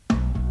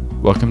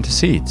Welcome to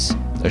Seeds,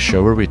 a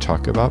show where we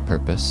talk about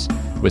purpose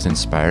with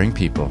inspiring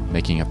people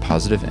making a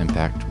positive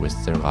impact with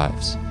their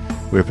lives.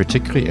 We are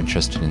particularly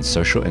interested in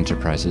social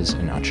enterprises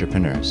and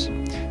entrepreneurs.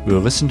 We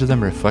will listen to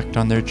them reflect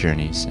on their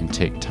journeys and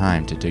take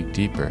time to dig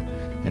deeper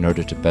in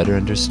order to better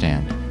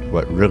understand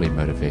what really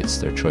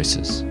motivates their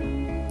choices.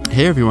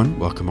 Hey everyone,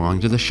 welcome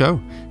along to the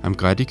show. I'm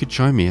glad you could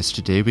join me as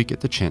today we get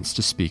the chance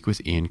to speak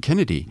with Ian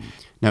Kennedy.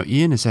 Now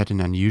Ian has had an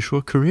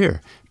unusual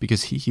career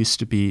because he used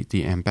to be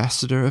the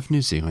ambassador of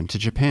New Zealand to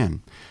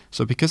Japan.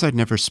 So because I'd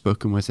never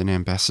spoken with an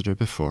ambassador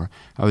before,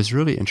 I was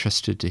really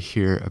interested to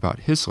hear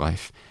about his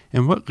life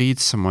and what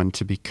leads someone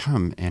to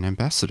become an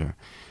ambassador.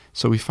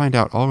 So we find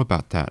out all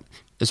about that,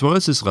 as well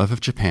as his love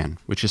of Japan,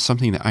 which is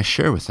something that I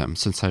share with him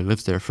since I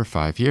lived there for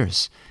 5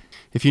 years.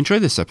 If you enjoy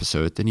this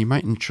episode, then you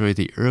might enjoy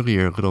the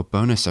earlier little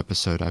bonus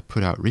episode I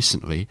put out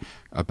recently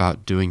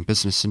about doing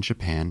business in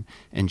Japan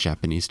and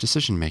Japanese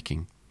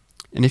decision-making.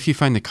 And if you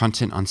find the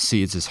content on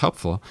Seeds is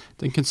helpful,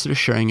 then consider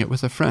sharing it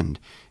with a friend.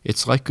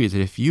 It's likely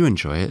that if you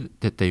enjoy it,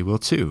 that they will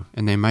too,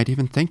 and they might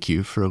even thank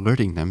you for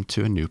alerting them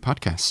to a new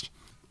podcast.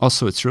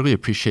 Also, it's really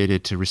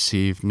appreciated to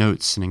receive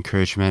notes and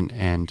encouragement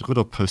and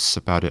little posts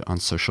about it on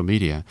social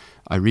media.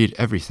 I read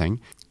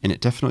everything, and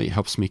it definitely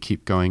helps me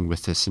keep going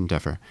with this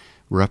endeavor.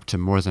 We're up to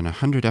more than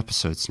 100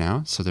 episodes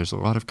now, so there's a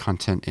lot of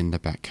content in the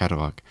back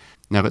catalog.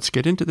 Now let's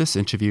get into this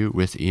interview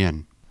with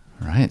Ian.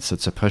 All right, so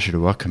it's a pleasure to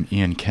welcome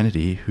Ian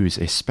Kennedy, who's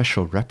a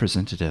special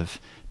representative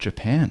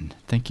Japan.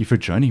 Thank you for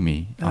joining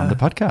me on the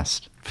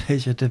podcast.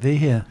 Pleasure to be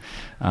here.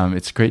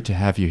 It's great to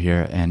have you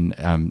here. And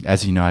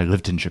as you know, I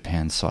lived in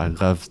Japan, so I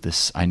love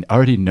this. I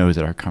already know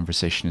that our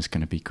conversation is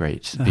going to be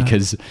great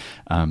because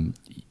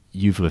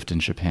you've lived in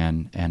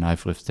Japan and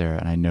I've lived there,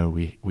 and I know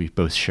we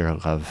both share a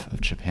love of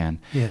Japan.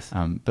 Yes.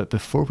 But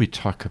before we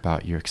talk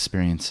about your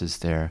experiences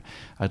there,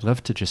 I'd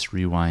love to just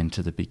rewind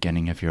to the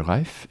beginning of your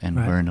life and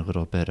learn a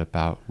little bit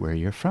about where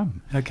you're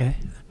from.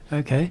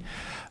 Okay.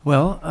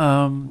 Well,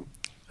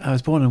 I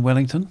was born in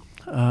Wellington.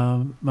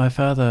 My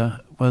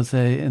father was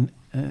in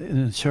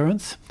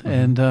insurance,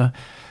 and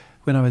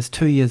when I was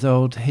 2 years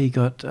old, he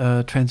got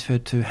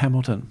transferred to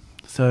Hamilton.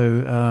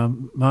 So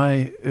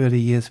my early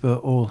years were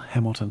all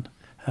Hamilton.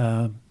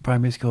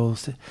 Primary school,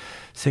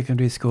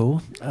 secondary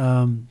school.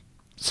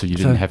 So you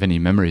didn't have any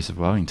memories of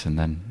Wellington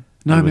then?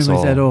 No memories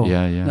at all.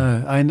 Yeah.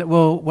 No,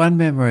 well, one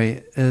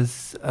memory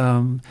is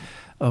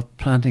of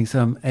planting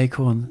some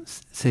acorn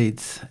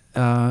seeds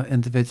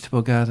in the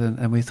vegetable garden,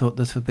 and we thought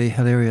this would be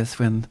hilarious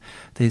when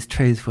these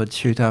trees would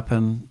shoot up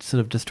and sort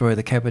of destroy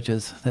the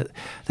cabbages.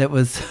 That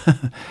was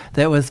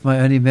that was my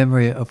only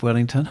memory of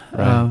Wellington.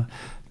 Right.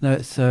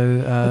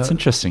 That's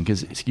interesting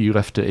because you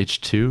left at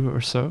age 2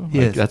 or so.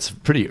 Yes, that's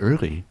pretty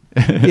early.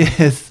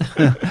 Yes,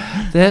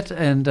 that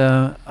and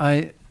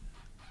I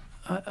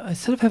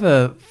sort of have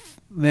a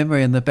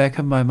memory in the back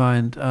of my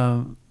mind.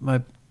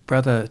 My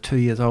brother, 2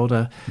 years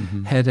older,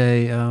 had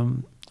a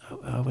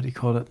what do you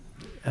call it?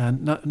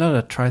 Not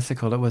a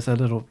tricycle. It was a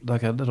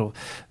little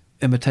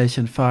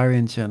imitation fire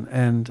engine,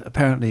 and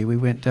apparently we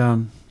went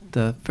down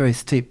the very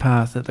steep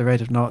path at the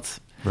rate of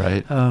knots.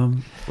 Right.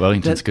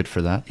 Wellington's good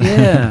for that.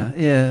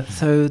 Yeah.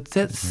 So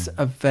that's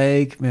a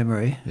vague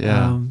memory.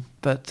 Yeah.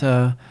 But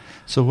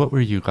so what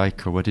were you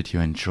like, or what did you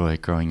enjoy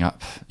growing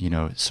up?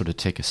 Sort of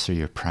take us through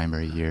your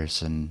primary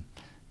years and,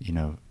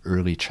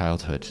 early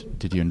childhood.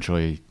 Did you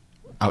enjoy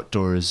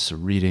outdoors,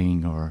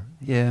 reading, or?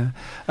 Yeah.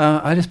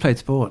 I just played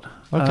sport.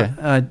 Okay.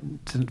 I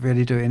didn't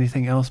really do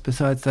anything else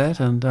besides that.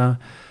 And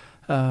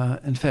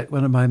in fact,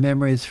 one of my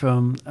memories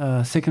from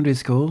secondary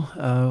school,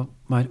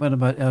 one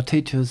of our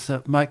teachers,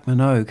 Mike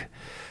Minogue,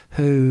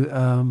 who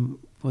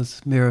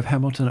was Mayor of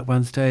Hamilton at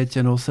one stage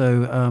and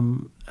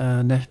also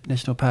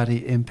National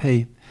Party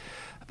MP.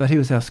 But he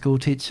was our school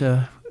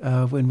teacher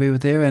when we were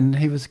there, and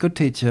he was a good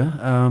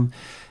teacher.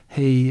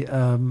 He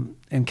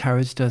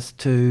encouraged us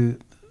to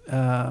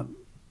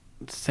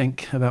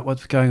think about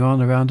what's going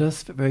on around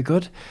us, very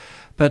good.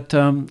 But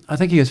I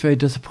think he was very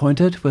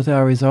disappointed with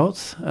our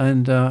results,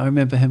 and I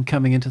remember him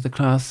coming into the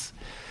class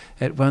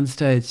at one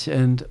stage,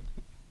 and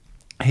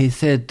he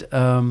said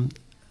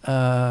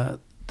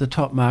the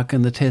top mark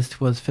in the test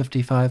was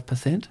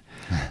 55%.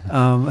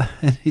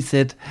 And he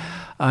said,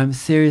 "I'm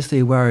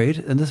seriously worried,"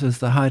 and this was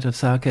the height of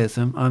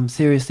sarcasm, "I'm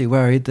seriously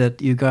worried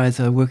that you guys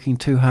are working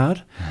too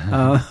hard."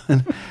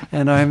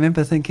 And I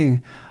remember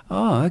thinking,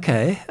 oh,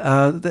 okay,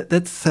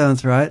 that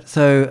sounds right.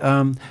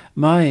 So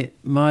my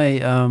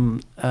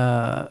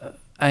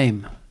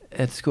aim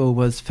at school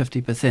was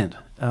 50%,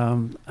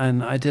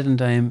 and I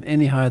didn't aim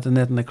any higher than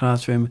that in the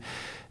classroom.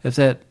 If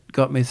that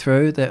got me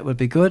through, that would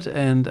be good.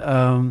 And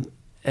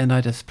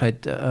I just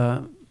played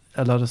a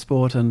lot of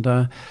sport, and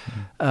I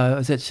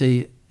was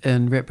actually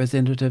in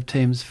representative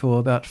teams for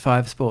about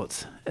 5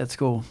 sports at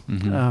school,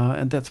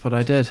 and that's what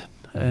I did.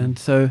 And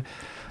so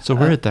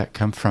where did that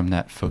come from,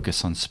 that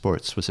focus on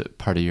sports? Was it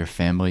part of your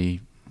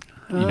family?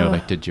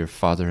 Did your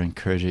father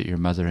encourage it, your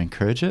mother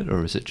encourage it,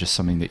 or was it just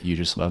something that you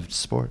just loved,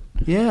 sport?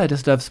 Yeah, I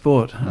just loved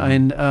sport.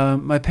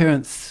 My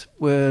parents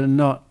were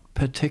not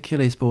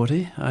particularly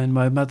sporty, and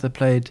my mother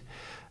played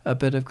a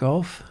bit of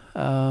golf,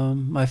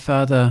 My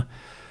father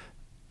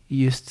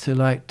used to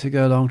like to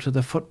go along to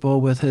the football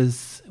with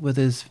his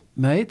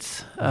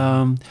mates,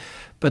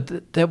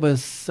 but that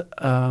was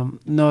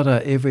not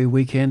a every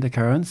weekend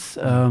occurrence.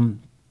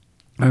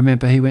 I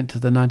remember he went to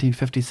the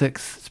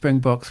 1956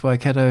 Springboks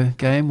Waikato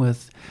game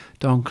with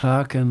Don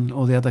Clark and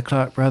all the other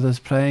Clark brothers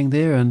playing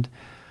there, and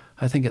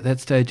I think at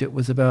that stage it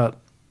was about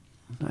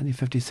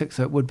 1956,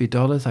 so it would be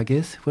dollars, I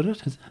guess, would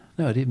it?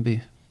 No, it'd even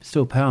be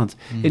still pounds.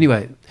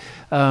 Anyway,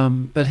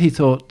 but he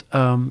thought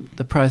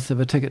the price of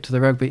a ticket to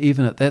the rugby,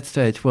 even at that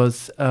stage,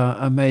 was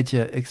a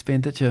major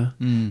expenditure.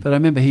 But I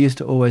remember he used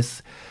to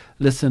always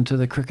listen to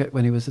the cricket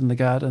when he was in the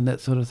garden, that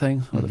sort of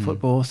thing, or the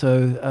football.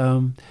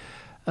 So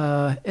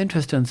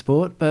interest in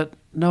sport, but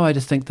no, I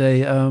just think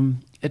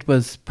it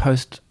was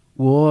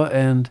post-war,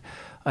 and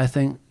I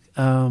think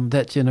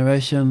that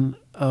generation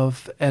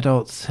of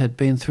adults had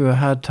been through a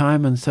hard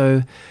time, and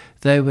so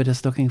they were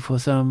just looking for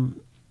some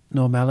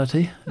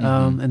normality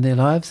in their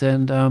lives,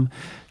 and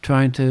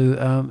trying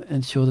to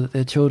ensure that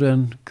their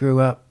children grew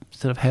up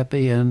sort of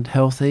happy and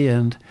healthy,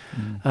 and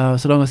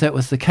so long as that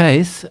was the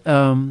case,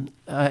 and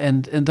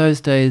in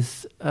those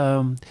days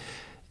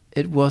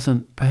it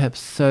wasn't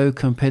perhaps so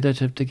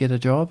competitive to get a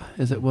job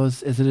as it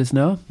is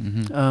now.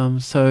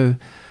 So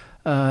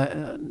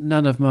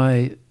none of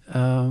my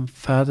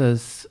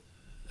father's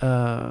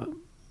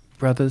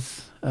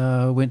brothers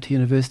went to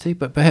university,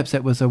 but perhaps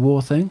that was a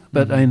war thing.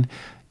 But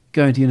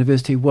going to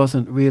university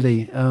wasn't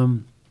really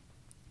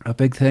a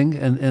big thing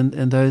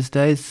in those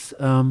days,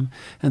 and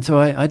so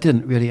I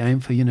didn't really aim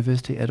for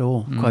university at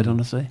all, quite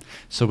honestly.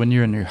 So when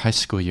you're in your high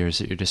school years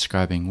that you're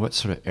describing, what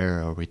sort of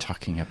era are we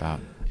talking about?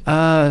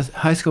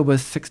 High school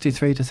was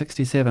 63 to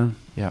 67.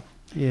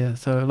 Yeah,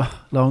 so a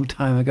long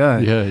time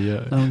ago.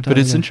 But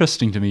it's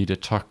interesting to me to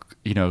talk,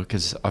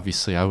 because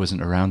obviously I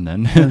wasn't around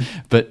then,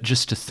 but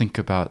just to think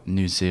about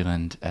New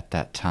Zealand at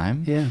that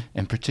time,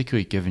 and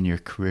particularly given your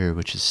career,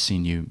 which has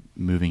seen you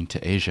moving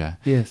to Asia.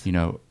 Yes.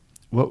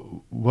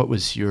 What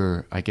was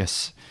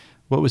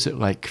what was it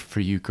like for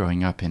you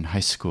growing up in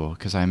high school?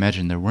 Because I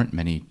imagine there weren't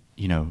many,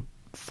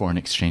 foreign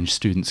exchange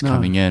students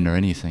coming in or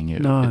anything.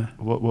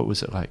 What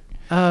was it like?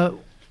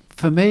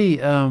 For me,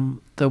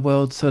 the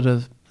world sort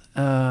of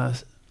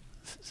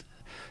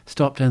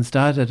stopped and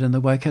started in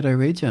the Waikato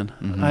region.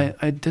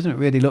 I didn't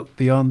really look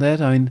beyond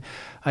that. I mean,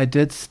 I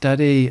did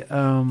study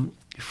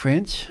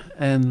French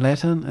and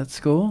Latin at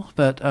school,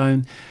 but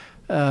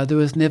there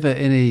was never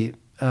any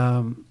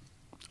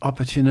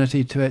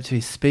opportunity to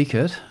actually speak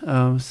it.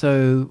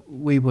 So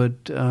we would,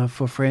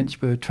 for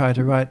French, we would try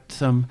to write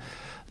some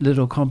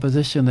little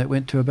composition that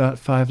went to about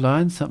 5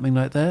 lines, something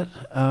like that.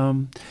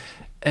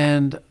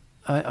 And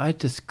I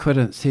just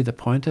couldn't see the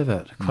point of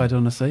it, quite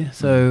honestly.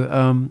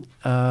 So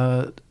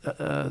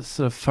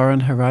sort of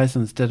foreign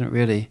horizons didn't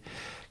really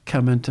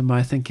come into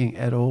my thinking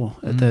at all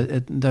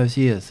in those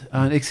years,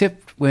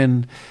 except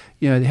when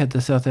they had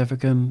the South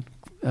African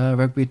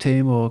rugby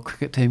team or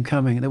cricket team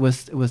coming. It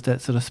was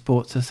that sort of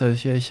sports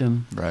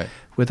association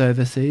with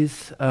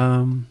overseas.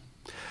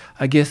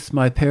 I guess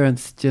my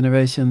parents'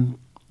 generation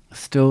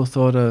still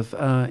thought of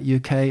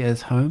UK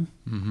as home.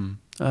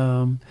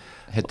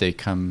 Had they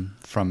come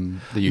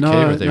from the UK?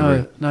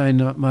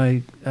 No.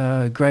 My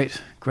great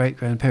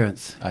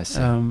grandparents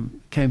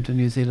came to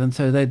New Zealand,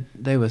 so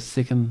they were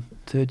second,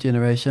 third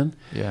generation.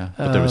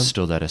 But there was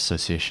still that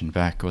association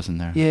back, wasn't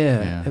there?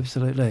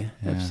 Absolutely.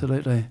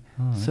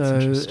 Oh,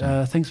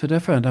 so things were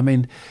different. I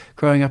mean,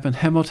 growing up in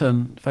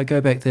Hamilton, if I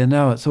go back there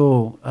now, it's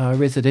all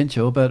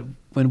residential. But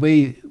when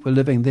we were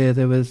living there,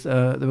 there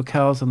were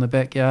cows in the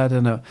backyard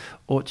and an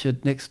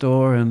orchard next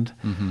door, and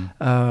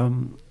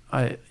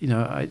I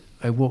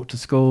walked to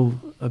school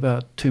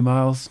about 2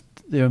 miles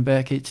there and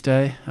back each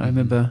day. I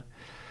remember,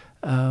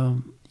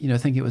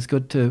 thinking it was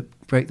good to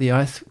break the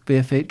ice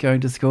bare feet going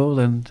to school,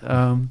 and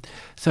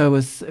so it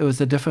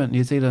was a different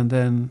New Zealand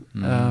than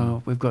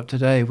we've got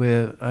today,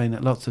 where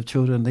lots of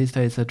children these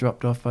days are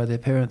dropped off by their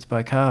parents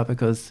by car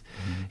because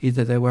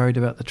either they're worried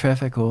about the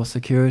traffic or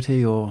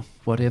security or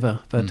whatever.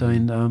 But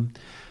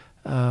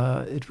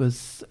it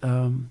was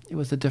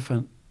a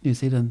different New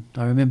Zealand.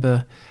 I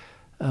remember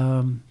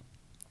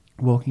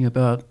walking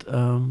about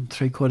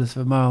 3/4 of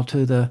a mile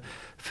to the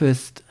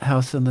first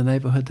house in the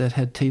neighbourhood that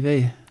had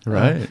TV.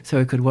 So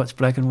we could watch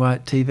black and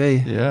white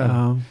TV.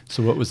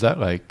 So what was that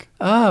like?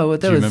 Do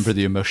you remember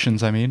the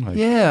emotions, I mean?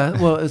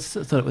 Well, I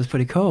thought it was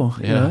pretty cool.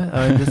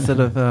 This sort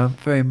of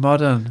very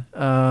modern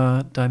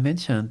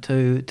dimension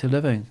to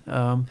living.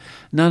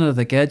 None of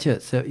the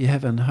gadgets that you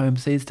have in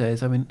homes these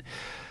days. I mean,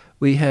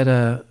 we had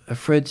a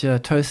fridge, a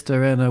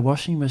toaster, and a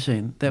washing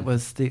machine. That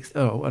was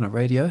and a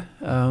radio.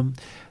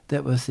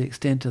 That was the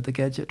extent of the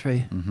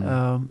gadgetry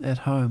at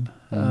home.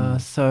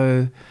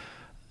 So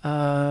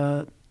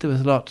there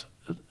was a lot.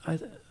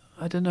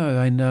 I don't know.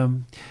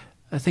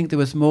 I think there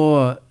was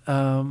more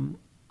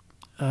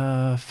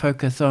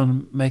focus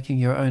on making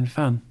your own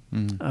fun.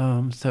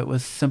 So it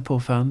was simple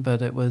fun,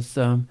 but it was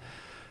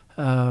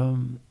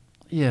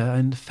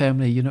and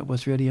family unit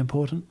was really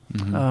important.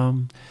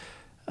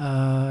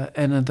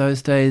 And in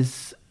those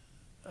days,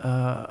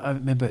 I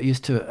remember it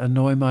used to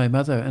annoy my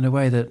mother in a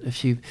way that if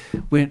she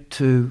went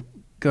to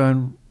go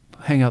and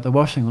hang out the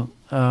washing,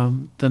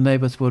 the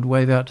neighbours would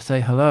wave out to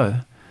say hello.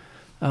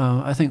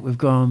 I think we've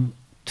gone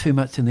too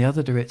much in the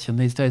other direction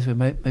these days, where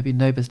maybe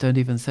neighbours don't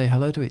even say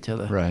hello to each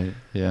other. Right.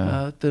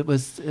 Yeah. There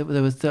was,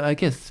 I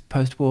guess,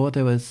 post-war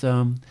there was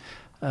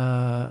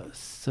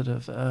sort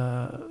of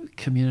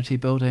community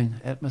building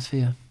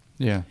atmosphere.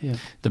 Yeah. Yeah.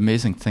 The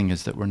amazing thing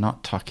is that we're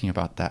not talking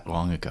about that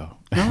long ago.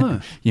 No.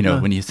 No. No.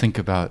 When you think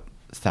about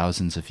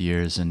thousands of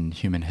years in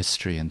human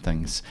history and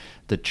things,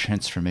 the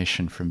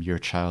transformation from your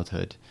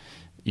childhood,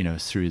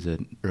 through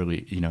the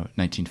early,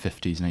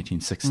 1950s,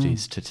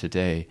 1960s to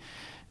today,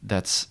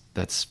 that's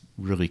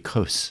really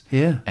close.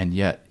 Yeah. And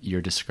yet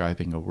you're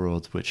describing a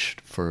world which,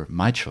 for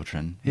my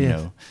children,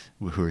 Yes.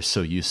 who are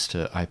so used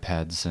to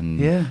iPads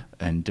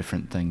and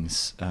different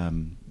things,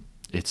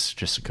 it's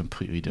just a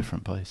completely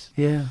different place.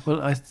 Yeah.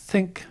 Well, I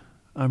think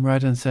I'm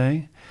right in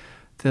saying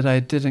that I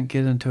didn't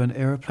get into an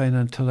aeroplane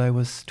until I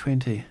was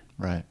 20.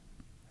 Right.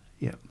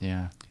 Yeah.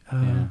 Yeah.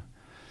 Yeah.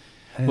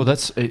 Well,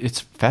 it's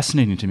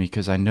fascinating to me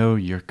because I know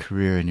your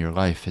career and your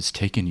life has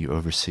taken you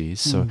overseas.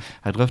 So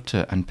I'd love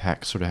to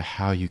unpack sort of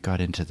how you got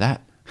into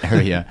that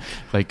area.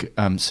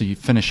 So you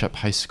finish up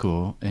high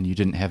school and you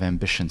didn't have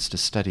ambitions to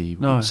study.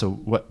 No. So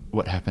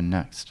what happened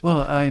next?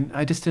 Well,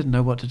 I just didn't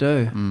know what to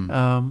do.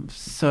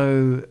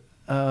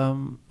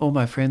 All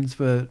my friends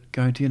were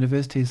going to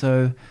university,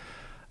 so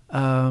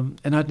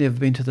and I'd never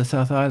been to the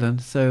South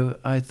Island, so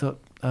I thought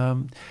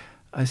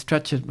I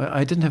structured.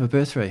 I didn't have a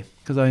bursary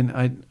because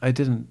I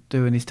didn't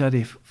do any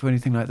study for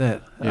anything like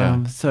that.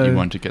 Yeah. So you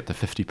wanted to get the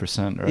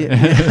 50%, right?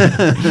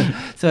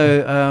 Yeah.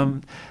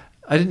 So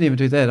I didn't even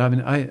do that. I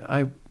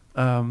mean,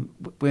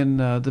 when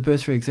the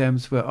bursary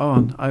exams were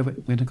on, I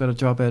went and got a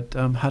job at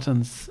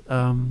Hutton's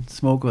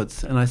Small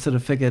Goods, and I sort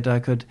of figured I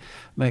could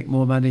make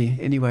more money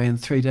anyway in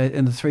 3 days.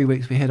 In the 3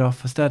 weeks we had off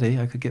for study,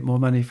 I could get more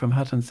money from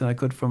Hutton's than I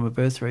could from a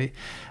bursary.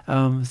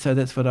 So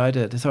that's what I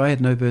did. So I had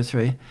no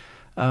bursary.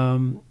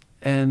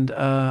 And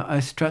I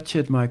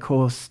structured my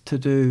course to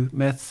do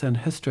maths and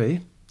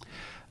history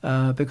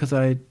because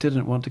I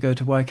didn't want to go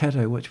to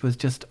Waikato, which was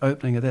just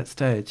opening at that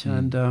stage.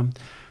 And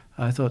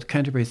I thought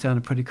Canterbury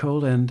sounded pretty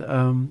cool,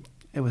 and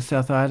it was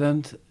South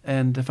Island.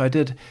 And if I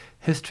did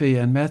history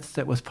and maths,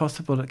 that was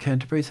possible at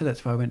Canterbury, so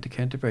that's why I went to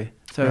Canterbury.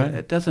 So Right.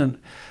 it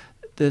doesn't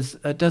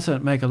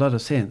make a lot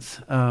of sense,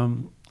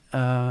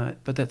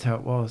 but that's how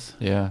it was.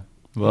 Yeah.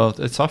 Well,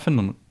 it's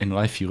often in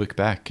life you look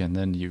back and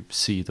then you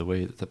see the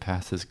way that the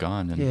path has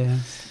gone.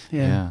 And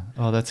Yeah.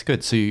 Oh, that's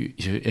good. So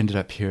you ended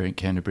up here in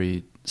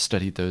Canterbury,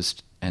 studied those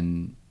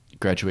and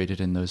graduated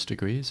in those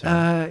degrees?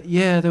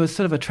 Yeah, there was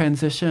sort of a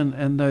transition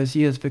in those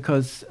years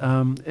because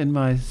in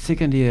my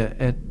second year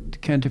at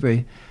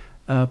Canterbury,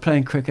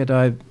 playing cricket,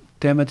 I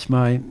damaged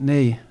my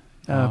knee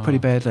pretty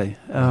badly.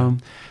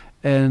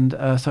 And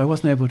so I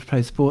wasn't able to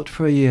play sport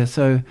for a year.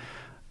 So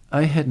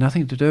I had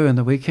nothing to do in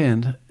the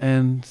weekend,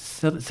 and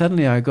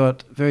suddenly I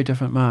got very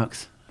different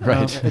marks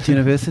at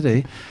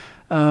university.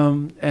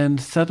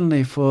 And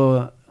suddenly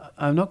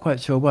I'm not quite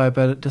sure why,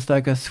 but it just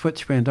like a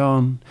switch went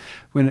on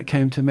when it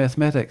came to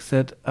mathematics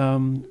that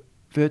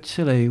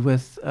virtually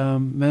with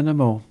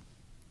minimal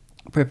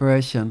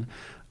preparation,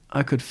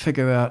 I could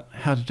figure out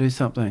how to do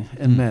something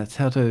in maths,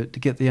 how to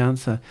get the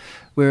answer.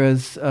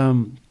 Whereas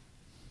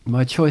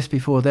my choice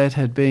before that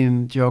had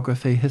been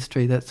geography,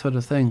 history, that sort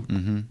of thing.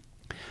 Mm-hmm.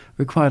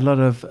 Required a lot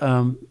of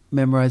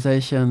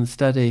memorization,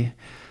 study,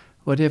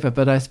 whatever.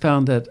 But I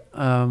found that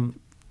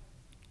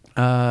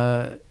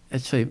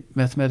actually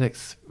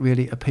mathematics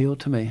really appealed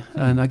to me.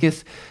 And I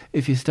guess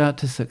if you start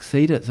to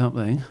succeed at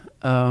something,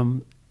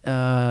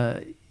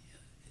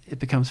 it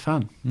becomes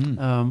fun.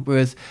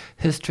 Whereas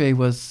history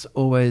was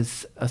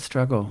always a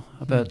struggle,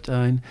 but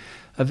a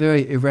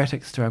very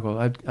erratic struggle.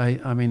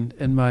 I mean,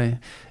 in my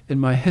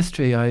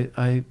history,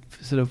 I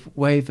sort of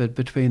wavered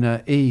between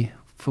an E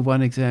for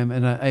one exam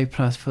and an A+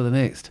 for the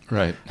next.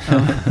 Right.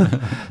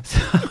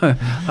 So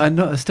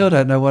I still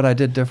don't know what I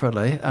did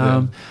differently.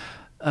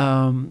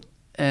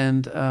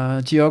 And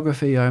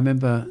geography, I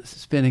remember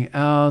spending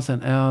hours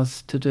and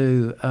hours to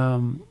do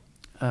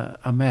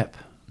a map,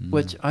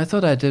 which I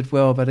thought I did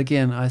well, but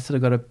again, I sort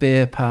of got a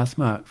bare pass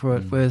mark for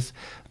it, whereas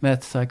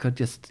maths, I could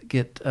just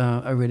get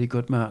a really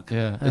good mark.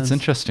 Yeah, it's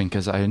interesting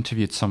because I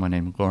interviewed someone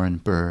named Lauren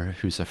Burr,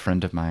 who's a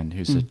friend of mine,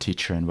 who's a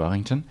teacher in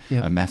Wellington,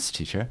 a maths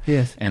teacher.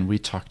 Yes. And we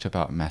talked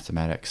about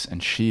mathematics,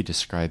 and she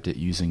described it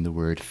using the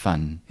word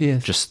fun,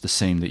 Yes. just the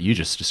same that you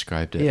just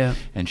described it. Yeah.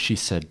 And she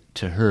said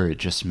to her, it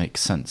just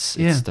makes sense.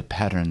 It's the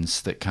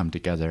patterns that come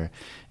together.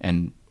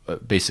 And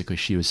basically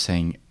she was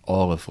saying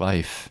all of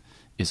life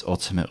is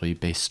ultimately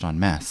based on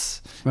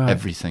maths. Right.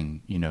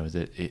 Everything,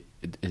 that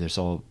there's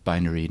all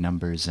binary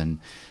numbers, and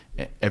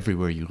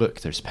everywhere you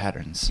look, there's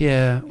patterns.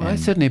 Yeah, well, I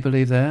certainly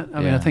believe that.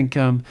 I mean, I think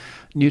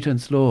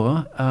Newton's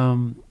law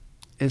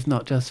is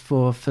not just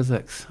for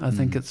physics. I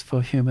think it's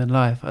for human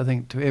life. I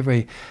think to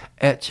every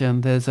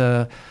action, there's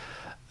a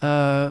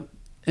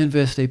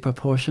inversely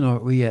proportional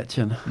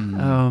reaction.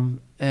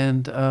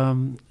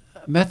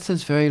 maths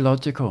is very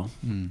logical,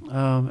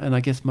 and I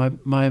guess my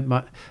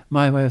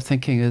way of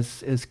thinking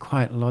is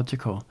quite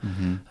logical.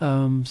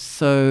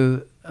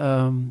 Anyway,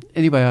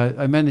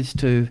 I managed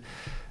to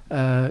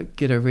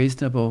get a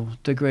reasonable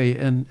degree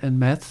in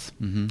maths,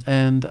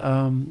 and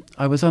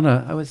I was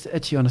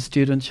actually on a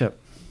studentship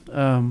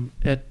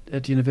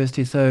at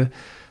university. So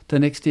the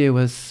next year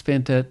was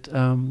spent at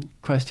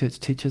Christchurch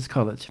Teachers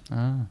College.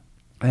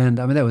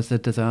 And I mean, that was a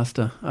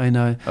disaster, I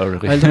know. Oh,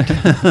 really?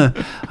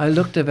 I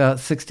looked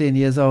about 16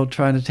 years old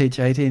trying to teach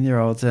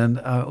 18-year-olds, and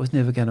it was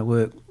never going to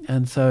work.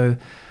 And so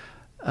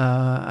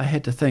I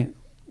had to think,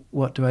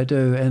 what do I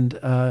do? And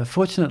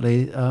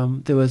fortunately,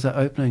 there was an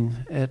opening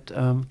at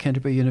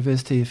Canterbury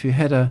University. If you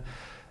had a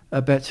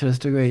bachelor's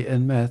degree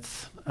in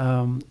maths,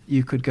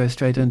 you could go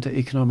straight into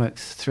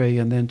Economics 3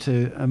 and then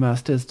to a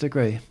master's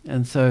degree.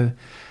 And so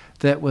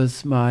that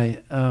was my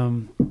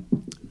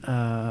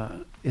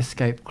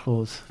escape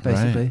clause,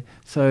 basically. Right.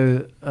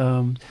 So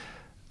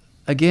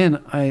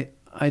again, I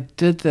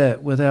did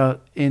that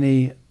without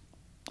any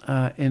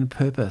end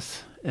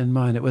purpose in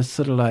mind. It was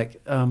sort of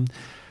like,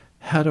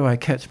 how do I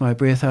catch my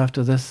breath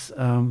after this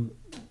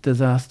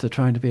disaster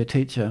trying to be a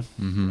teacher?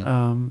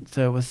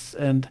 So it was,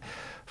 and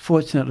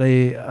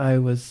fortunately, I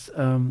was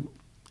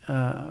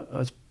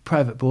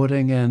private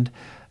boarding and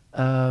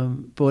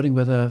boarding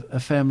with a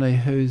family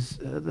whose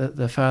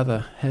the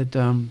father had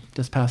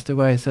just passed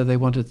away, so they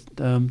wanted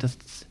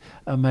just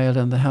a male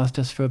in the house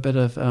just for a bit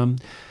of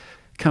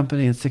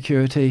company and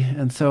security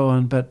and so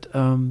on. But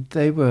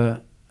they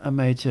were a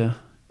major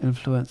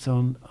influence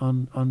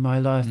on my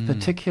life,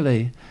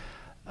 particularly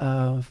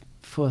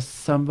for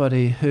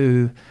somebody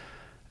who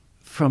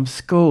from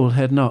school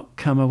had not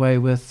come away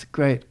with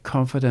great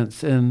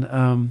confidence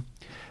in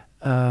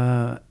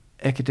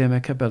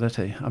academic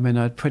ability. I mean,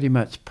 I'd pretty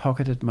much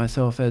pocketed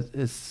myself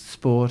as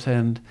sport,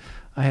 and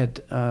I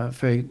had a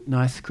very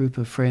nice group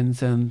of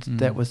friends, and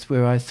that was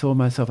where I saw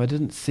myself. I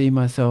didn't see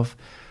myself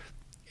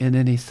in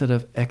any sort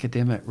of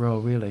academic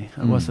role, really.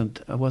 I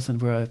wasn't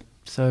where I...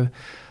 So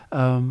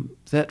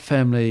that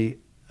family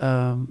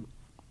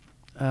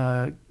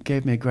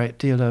gave me a great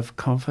deal of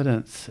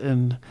confidence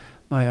in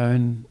my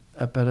own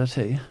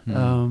ability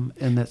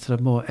in that sort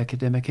of more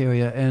academic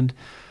area. And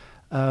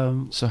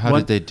so how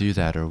did they do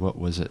that, or what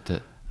was it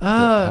that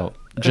helped?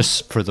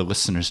 Just for the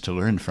listeners to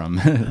learn from.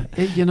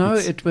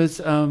 It was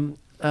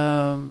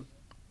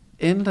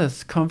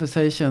endless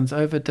conversations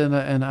over dinner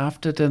and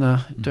after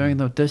dinner, doing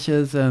the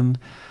dishes, and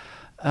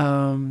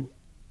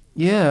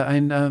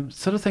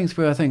sort of things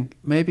where I think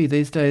maybe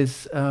these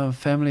days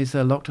families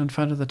are locked in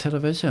front of the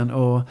television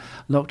or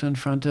locked in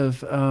front of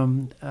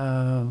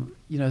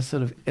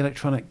sort of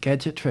electronic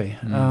gadgetry.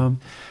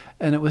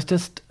 And it was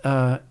just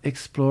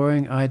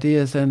exploring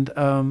ideas, and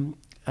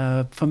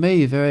for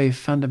me, very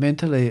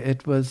fundamentally,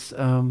 it was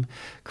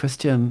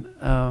Christian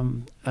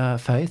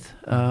faith.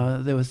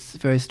 There was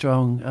very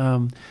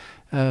strong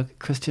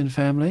Christian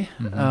family,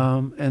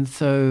 and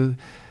so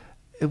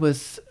it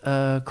was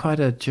quite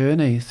a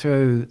journey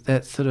through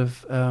that sort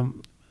of,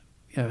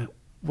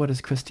 what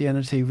does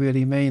Christianity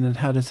really mean, and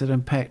how does it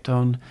impact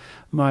on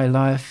my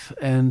life,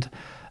 and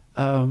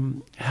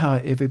how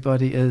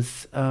everybody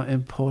is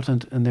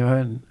important in their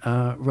own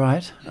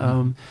right,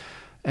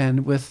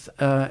 and with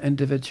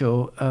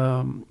individual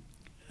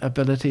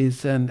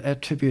abilities and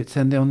attributes,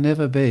 and there'll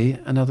never be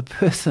another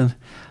person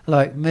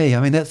like me.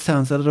 I mean, that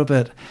sounds a little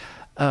bit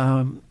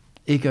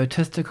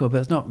egotistical, but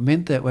it's not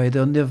meant that way.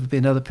 There'll never be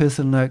another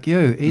person like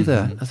you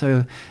either.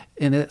 So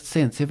in that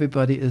sense,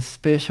 everybody is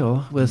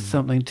special with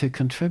something to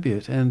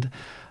contribute. And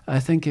I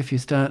think if you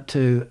start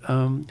to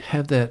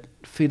have that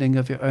feeling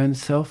of your own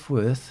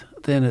self-worth,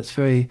 then it's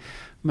very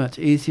much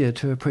easier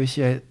to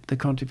appreciate the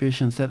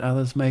contributions that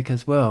others make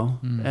as well,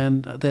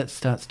 and that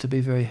starts to be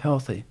very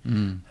healthy.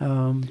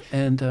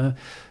 And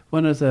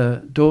one of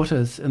the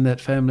daughters in that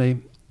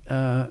family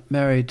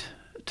married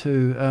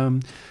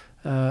to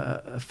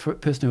a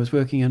person who was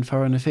working in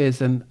foreign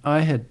affairs, and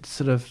I had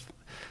sort of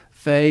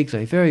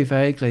vaguely, very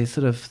vaguely,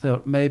 sort of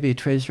thought maybe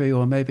Treasury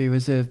or maybe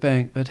Reserve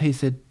Bank, but he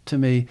said to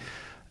me,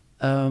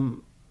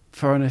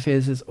 Foreign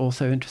Affairs is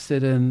also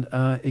interested in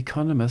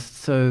economists,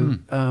 so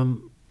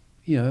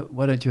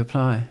why don't you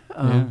apply?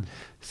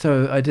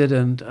 So I did,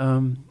 and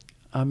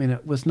I mean,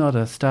 it was not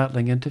a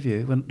startling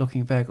interview. When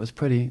looking back, it was a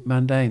pretty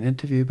mundane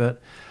interview,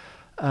 but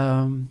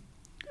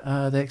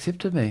they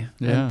accepted me.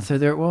 Yeah. And so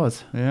there it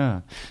was.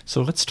 Yeah.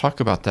 So let's talk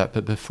about that.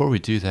 But before we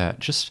do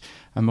that,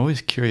 I'm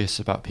always curious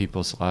about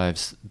people's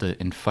lives,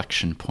 the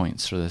inflection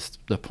points, or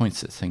the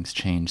points that things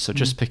change. So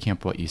just picking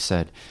up what you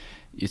said,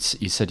 you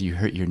said you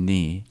hurt your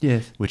knee,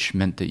 yes, which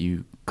meant that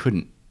you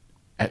couldn't,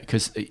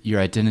 because your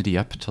identity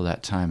up until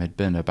that time had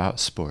been about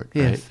sport,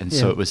 yes, right? And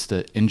so it was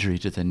the injury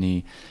to the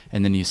knee.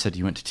 And then you said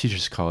you went to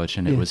teachers college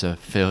and it was a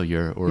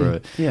failure or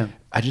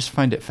I just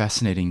find it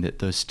fascinating that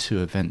those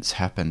two events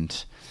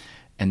happened.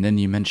 And then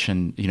you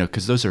mentioned,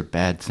 because those are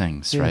bad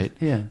things, right?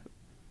 Yeah.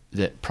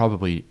 That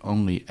probably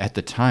only at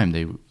the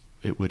time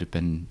it would have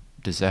been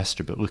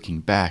disaster, but looking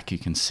back, you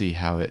can see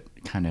how it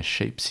kind of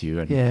shapes you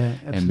and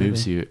absolutely.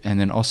 moves you. And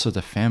then also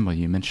the family,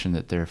 you mentioned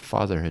that their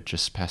father had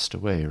just passed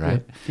away,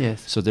 right?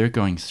 Yes. So they're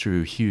going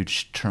through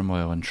huge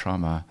turmoil and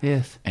trauma.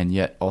 Yes. And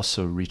yet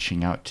also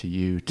reaching out to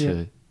you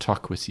to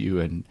talk with you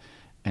and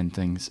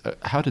things.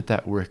 How did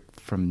that work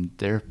from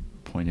their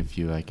point of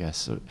view, I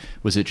guess?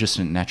 Was it just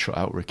a natural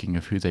outworking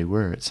of who they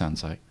were, it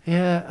sounds like?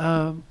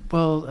 Yeah,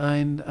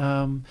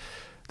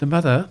 the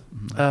mother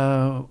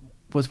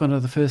was one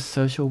of the first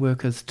social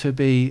workers to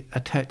be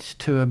attached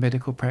to a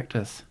medical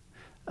practice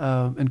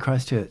in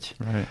Christchurch.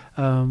 Right.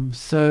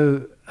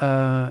 So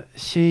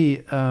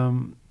she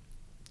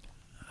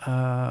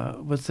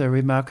was a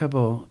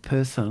remarkable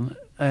person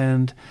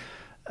and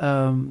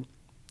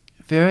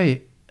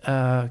very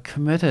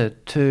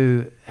committed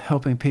to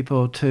helping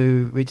people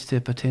to reach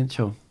their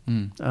potential.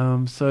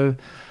 So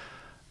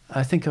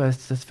I think I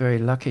was just very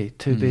lucky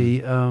to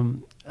be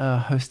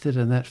hosted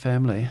in that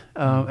family.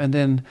 And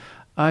then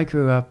I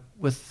grew up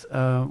with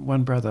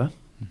one brother.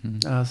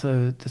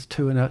 So there's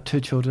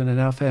two children in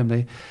our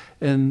family.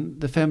 In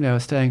the family I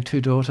was staying, 2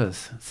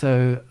 daughters.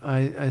 So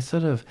I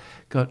sort of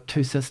got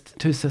two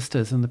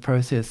sisters in the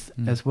process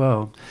as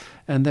well.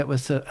 And that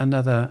was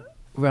another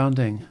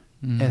rounding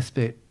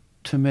aspect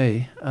to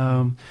me.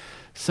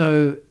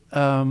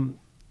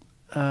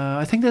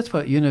 I think that's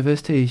what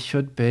university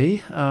should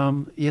be.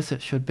 Yes,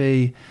 it should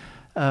be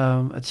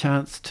a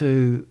chance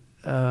to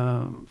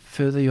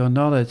further your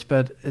knowledge,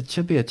 but it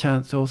should be a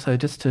chance also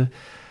just to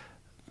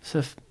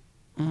sort of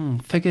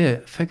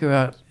figure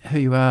out who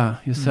you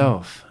are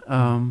yourself.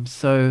 I'm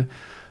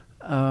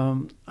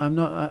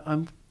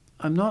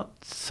not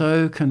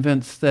so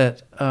convinced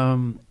that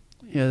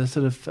the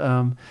sort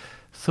of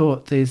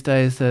thought these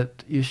days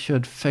that you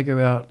should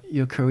figure out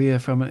your career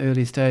from an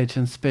early stage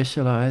and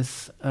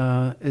specialize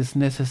is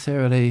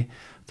necessarily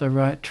the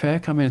right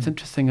track. I mean, it's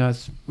interesting. I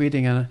was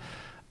reading an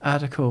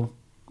article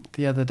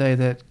the other day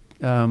that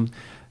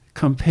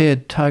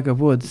compared Tiger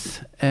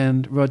Woods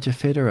and Roger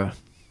Federer,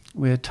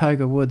 where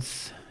Tiger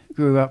Woods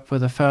grew up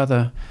with a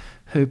father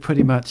who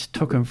pretty much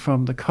took him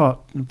from the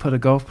cot and put a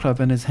golf club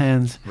in his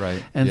hands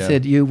and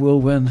said, "You will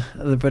win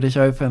the British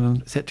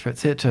Open," etc.,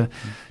 etc.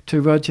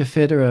 To Roger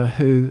Federer,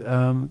 who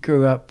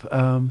grew up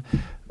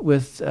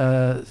with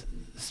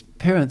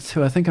parents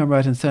who I think I'm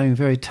right in saying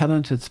very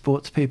talented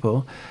sports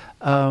people,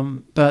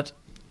 but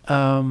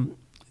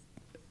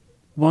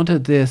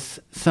wanted their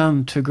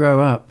son to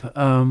grow up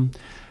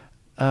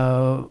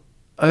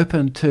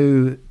open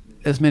to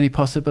as many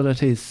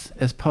possibilities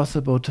as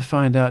possible to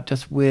find out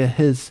just where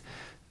his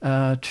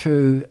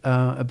true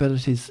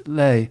abilities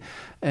lay.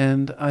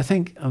 And I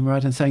think I'm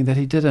right in saying that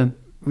he didn't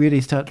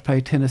really start to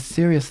play tennis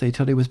seriously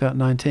till he was about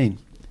 19.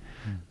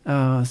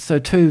 So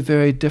 2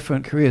 very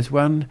different careers,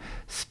 one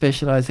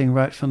specializing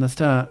right from the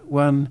start,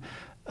 one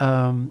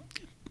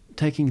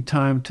taking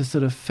time to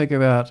sort of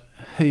figure out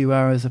who you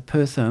are as a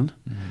person,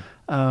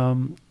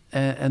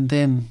 and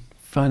then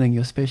finding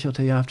your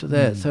specialty after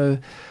that. So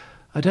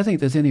I don't think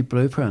there's any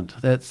blueprint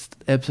that's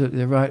absolutely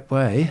the right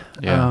way.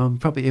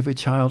 Probably every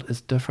child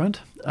is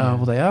different.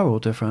 Well, they are all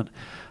different.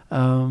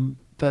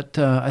 But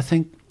I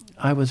think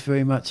I was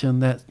very much in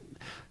that.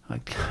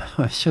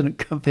 I shouldn't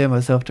compare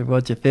myself to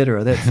Roger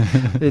Federer.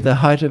 That's the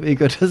height of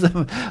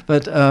egotism.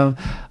 But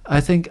I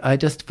think I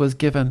just was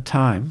given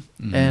time.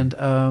 And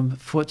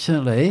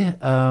fortunately,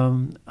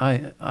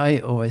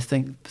 I always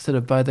think sort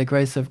of by the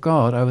grace of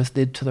God, I was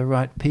led to the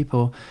right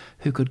people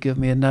who could give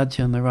me a nudge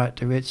in the right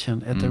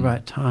direction at the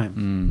right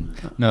time.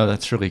 No,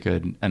 that's really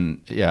good.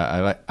 And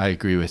yeah, I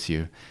agree with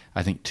you.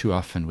 I think too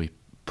often we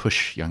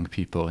push young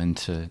people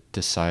into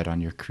decide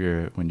on your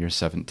career when you're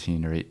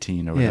 17 or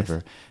 18 or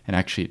whatever. And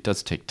actually it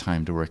does take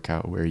time to work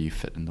out where you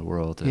fit in the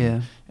world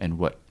and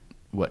what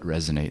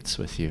resonates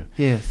with you.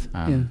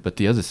 But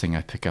the other thing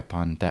I pick up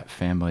on that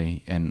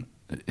family, and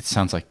it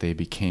sounds like they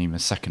became a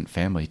second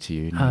family to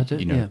you.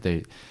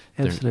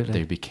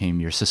 They became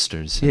your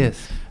sisters.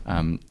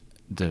 And,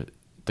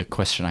 the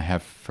question I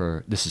have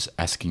this is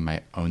asking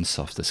my own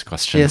self this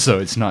question. So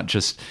it's not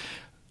just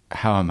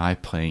how am I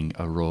playing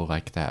a role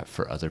like that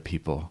for other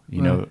people?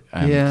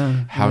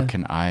 How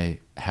can I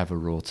have a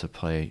role to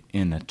play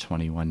in a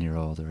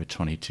 21-year-old or a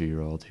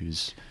 22-year-old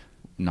who's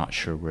not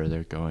sure where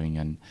they're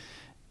going,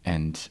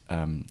 and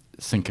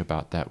think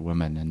about that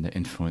woman and the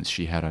influence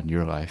she had on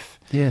your life.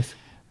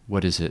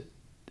 What is it?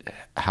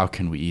 How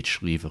can we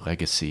each leave a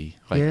legacy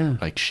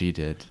like she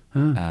did,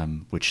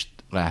 which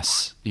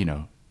lasts?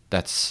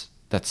 That's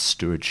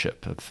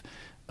stewardship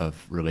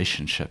of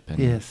relationship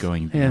and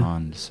going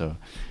beyond. So.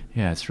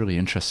 Yeah, it's really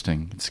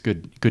interesting. It's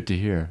good to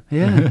hear.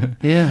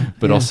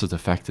 But also the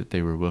fact that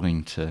they were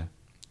willing to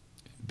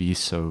be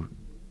so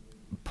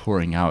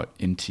pouring out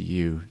into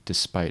you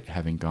despite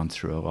having gone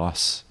through a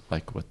loss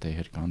like what they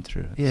had gone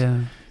through.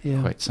 It's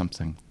quite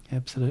something.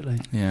 Absolutely.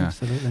 Yeah.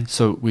 Absolutely.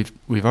 So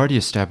we've already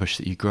established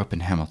that you grew up in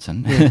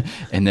Hamilton,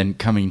 and then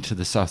coming to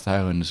the South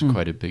Island is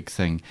quite a big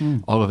thing.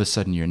 All of a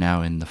sudden, you're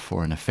now in the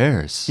foreign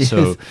affairs. Yes.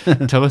 So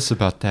tell us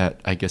about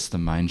that. I guess the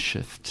mind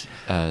shift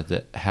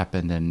that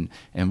happened,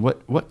 and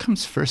what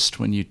comes first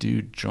when you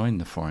do join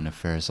the foreign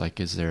affairs? Like,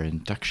 is there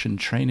induction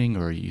training,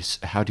 or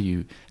how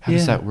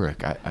does that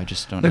work? I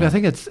just don't know. Look,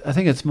 I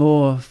think it's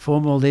more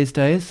formal these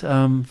days.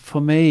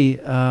 For me,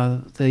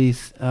 the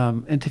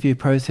interview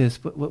process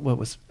what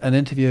was an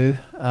interview.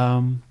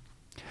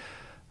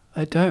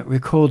 I don't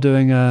recall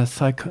doing a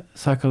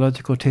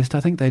psychological test.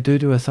 I think they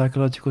do a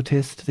psychological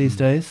test these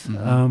days.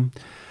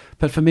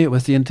 But for me, it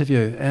was the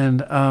interview,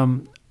 and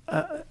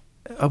I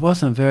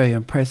wasn't very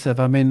impressive.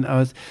 I mean,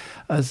 I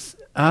was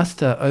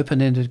asked an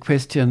open-ended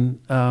question.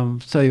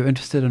 So you're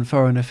interested in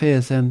foreign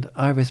affairs, and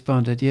I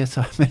responded, yes,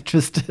 I'm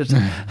interested.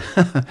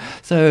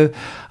 So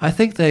I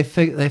think they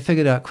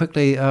figured out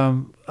quickly.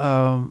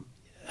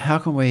 How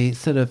can we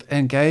sort of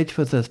engage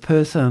with this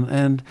person?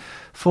 And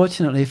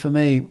fortunately for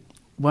me,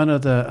 one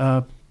of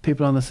the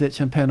people on the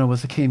selection panel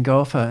was a keen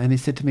golfer, and he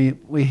said to me,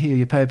 we hear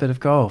you play a bit of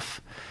golf.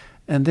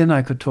 And then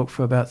I could talk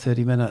for about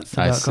 30 minutes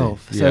about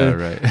golf.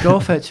 So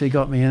golf actually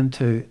got me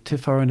into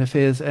foreign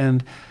affairs.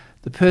 And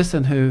the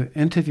person who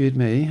interviewed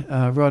me,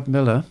 Rod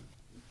Miller,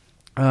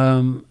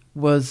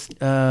 was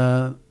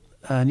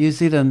New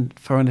Zealand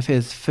Foreign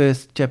Affairs'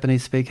 first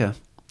Japanese speaker.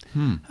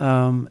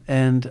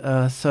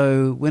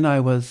 So when I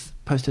was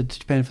posted to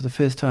Japan for the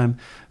first time,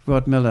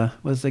 Rod Miller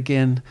was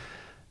again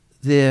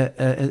there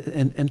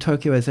in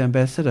Tokyo as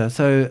ambassador.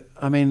 So,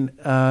 I mean,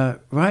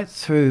 right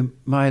through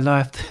my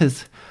life,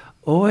 there's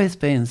always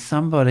been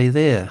somebody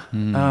there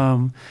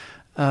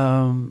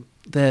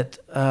that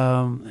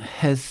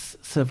has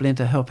sort of lent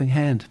a helping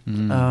hand.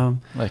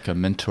 Like a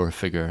mentor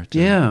figure.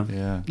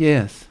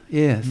 Yes.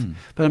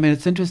 But, I mean,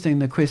 it's interesting,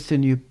 the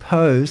question you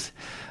pose.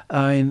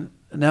 I mean,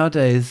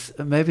 nowadays,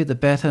 maybe the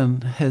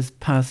baton has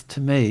passed to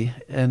me,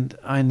 and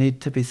I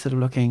need to be sort of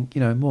looking,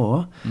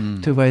 more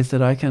to ways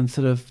that I can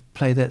sort of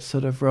play that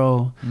sort of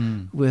role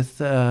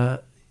with,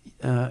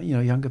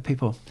 younger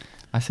people.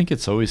 I think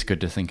it's always good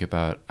to think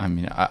about. I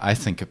mean, I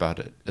think about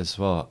it as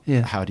well.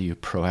 Yeah. How do you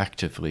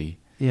proactively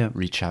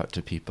reach out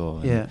to people?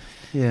 And,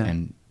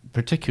 and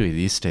particularly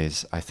these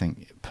days, I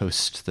think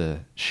post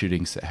the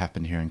shootings that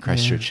happened here in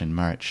Christchurch in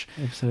March,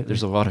 absolutely.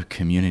 There's a lot of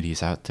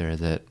communities out there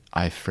that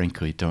I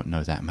frankly don't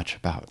know that much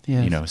about.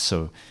 Yes.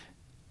 So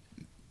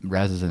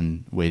rather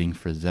than waiting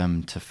for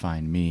them to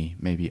find me,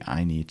 maybe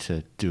I need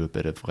to do a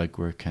bit of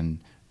legwork and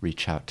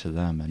reach out to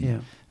them.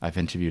 And I've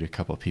interviewed a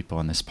couple of people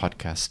on this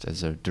podcast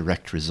as a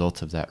direct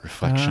result of that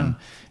reflection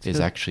is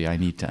good. Actually I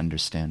need to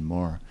understand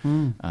more.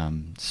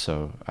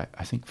 So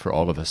I think for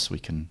all of us we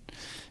can,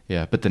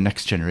 but the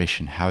next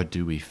generation, how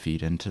do we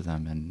feed into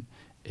them? And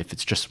if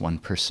it's just one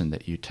person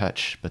that you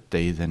touch, but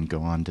they then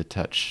go on to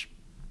touch,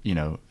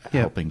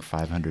 helping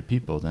 500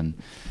 people, then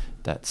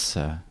that's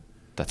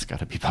got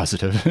to be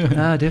positive.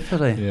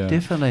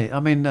 Definitely. I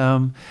mean,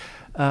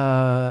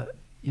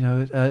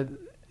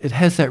 it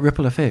has that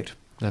ripple effect.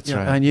 That's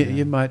right. And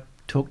you might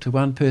talk to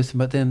one person,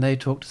 but then they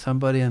talk to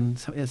somebody, and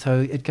so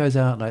it goes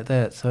out like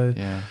that. So,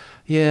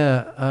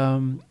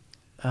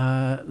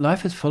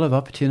 life is full of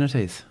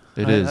opportunities.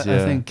 It is.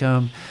 I think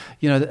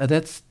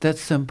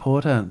that's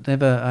important.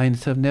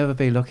 Never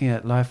be looking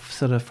at life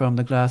sort of from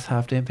the glass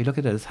half empty. Look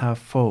at it as half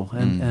full,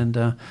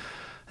 and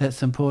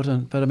that's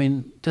important. But I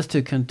mean, just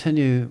to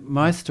continue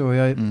my story,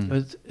 I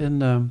was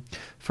in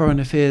foreign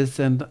affairs,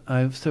 and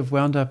I sort of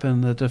wound up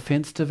in the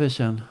defence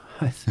division.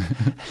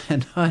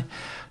 And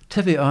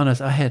to be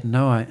honest, I had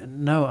no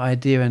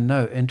idea and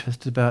no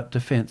interest about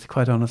defence,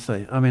 quite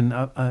honestly. I mean,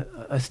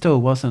 I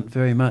still wasn't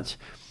very much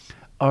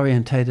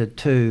orientated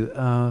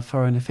to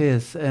foreign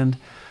affairs. And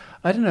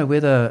I don't know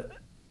whether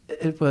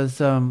it was,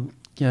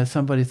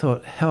 somebody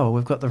thought, hell,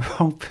 we've got the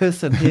wrong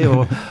person here,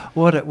 or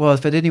what it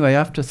was. But anyway,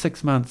 after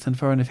 6 months in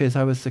foreign affairs,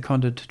 I was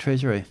seconded to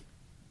Treasury.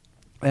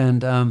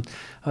 And I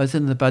was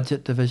in the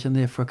budget division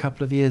there for a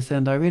couple of years,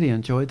 and I really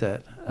enjoyed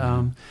that.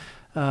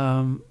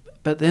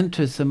 But then,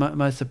 to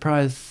my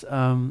surprise,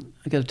 I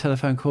got a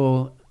telephone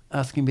call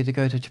asking me to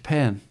go to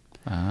Japan.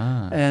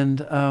 And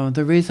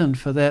the reason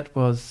for that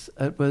was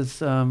it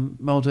was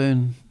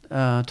Muldoon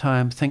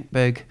time, think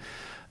big,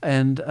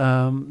 and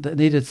they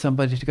needed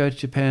somebody to go to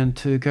Japan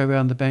to go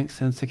around the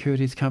banks and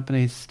securities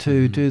companies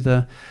to do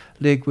the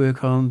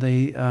legwork on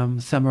the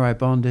samurai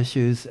bond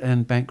issues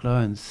and bank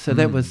loans. So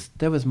that was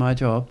my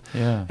job.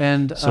 Yeah.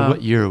 And so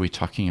what year are we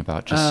talking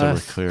about, just so we're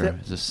clear?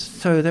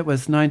 So that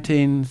was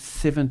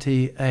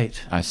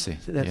 1978. I see.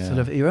 That sort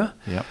of era.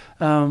 Yep.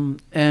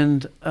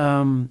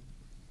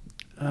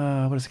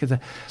 What is it?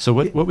 So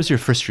what was your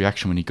first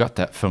reaction when you got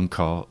that phone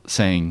call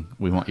saying,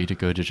 we want you to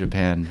go to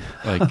Japan?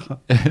 Like,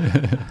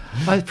 I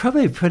was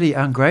probably pretty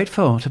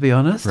ungrateful, to be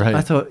honest. Right.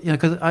 I thought,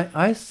 because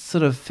I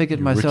sort of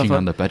figured You're myself working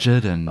on the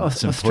budget and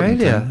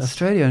Australia,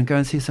 and go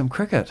and see some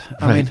cricket.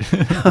 I mean,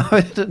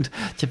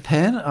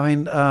 Japan. I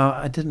mean,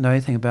 I didn't know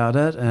anything about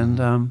it,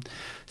 and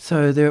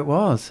so there it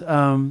was.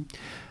 In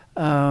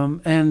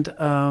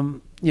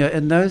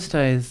those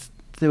days,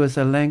 there was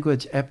a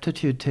language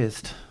aptitude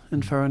test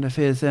in foreign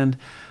affairs, and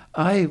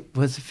I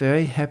was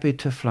very happy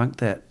to flunk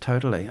that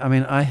totally. I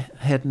mean, I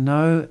had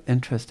no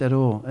interest at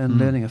all in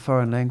learning a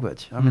foreign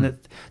language. I mean,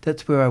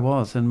 that's where I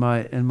was in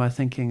my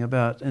thinking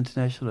about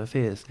international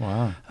affairs.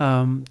 Wow.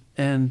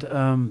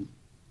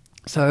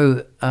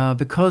 So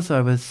because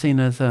I was seen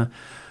as a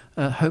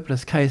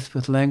hopeless case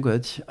with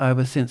language, I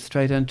was sent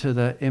straight into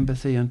the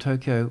embassy in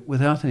Tokyo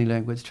without any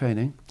language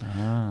training.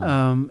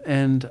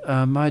 And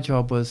my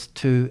job was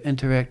to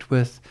interact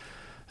with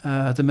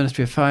the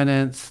Ministry of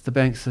Finance, the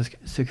Banks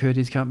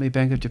Securities Company,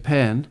 Bank of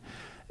Japan.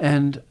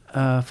 And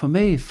for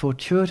me,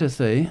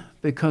 fortuitously,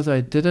 because I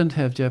didn't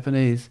have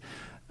Japanese,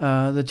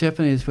 the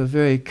Japanese were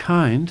very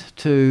kind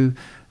to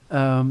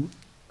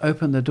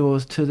open the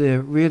doors to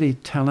their really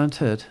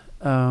talented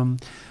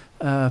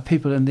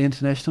people in the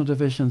international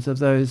divisions of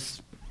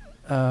those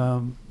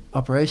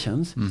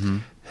operations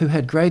who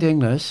had great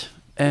English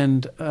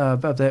and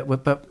above that,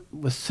 but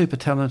was super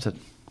talented.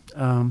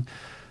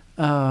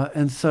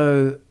 And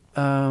so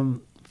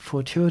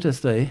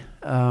fortuitously,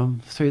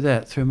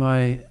 through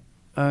my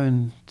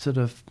own sort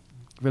of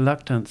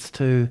reluctance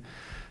to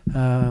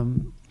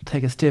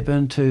take a step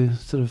into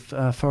sort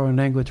of foreign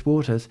language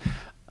waters,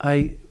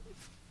 I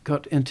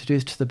got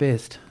introduced to the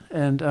best.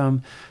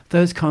 And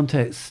those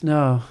contacts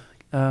now,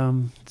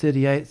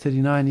 38,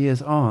 39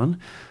 years on,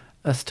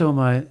 are still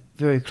my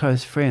very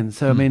close friends.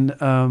 So, I mean,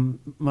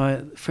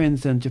 my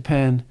friends in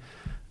Japan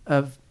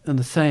are on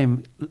the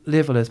same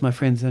level as my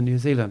friends in New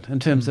Zealand in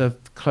terms of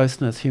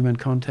closeness, human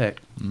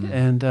contact.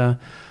 And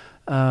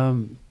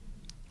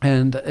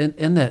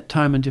in that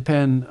time in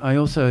Japan, I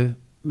also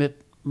met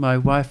my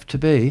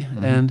wife-to-be,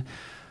 and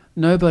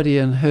nobody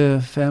in her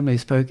family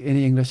spoke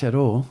any English at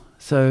all.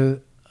 So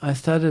I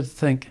started to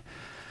think,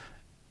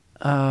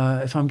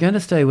 if I'm going to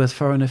stay with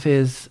foreign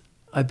affairs,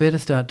 I better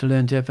start to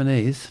learn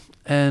Japanese.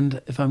 And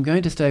if I'm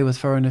going to stay with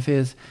foreign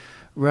affairs,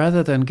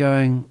 rather than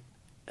going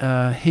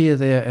here,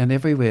 there, and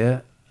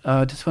everywhere,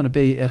 I just want to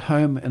be at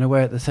home and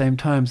away at the same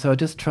time. So I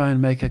just try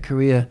and make a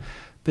career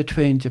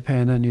between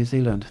Japan and New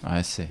Zealand.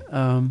 I see.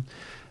 So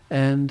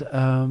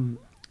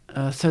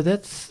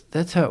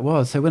that's how it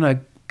was. So when I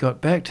got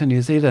back to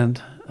New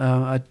Zealand,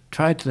 I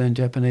tried to learn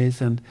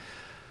Japanese, and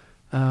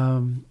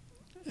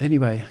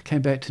anyway,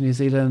 came back to New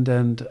Zealand,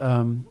 and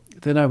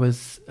then I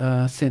was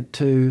sent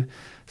to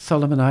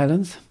Solomon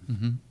Islands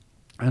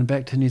and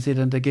back to New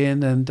Zealand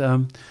again, and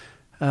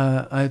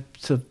I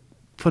sort of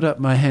put up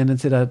my hand and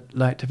said I'd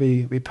like to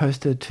be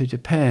reposted to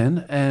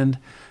Japan. And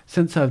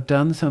since I've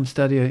done some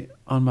study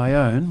on my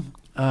own,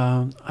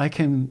 I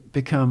can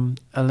become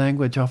a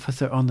language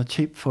officer on the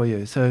cheap for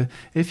you. So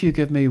if you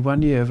give me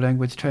 1 year of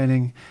language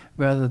training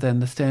rather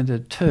than the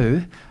standard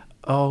 2,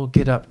 I'll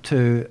get up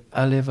to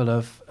a level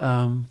of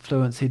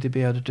fluency to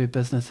be able to do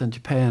business in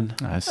Japan.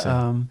 I see.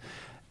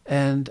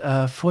 And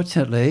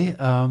fortunately,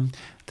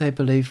 they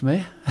believed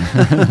me.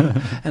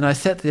 And I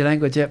sat the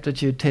language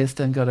aptitude test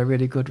and got a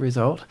really good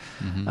result.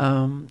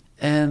 And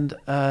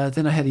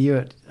then I had a year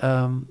at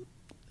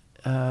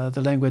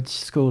the language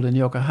school in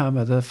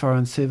Yokohama, the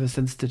Foreign Service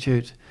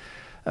Institute,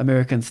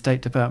 American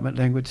State Department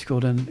language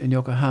school in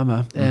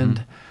Yokohama.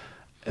 And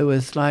it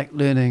was like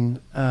learning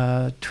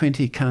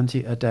 20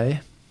 kanji a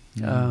day.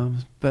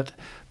 But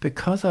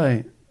because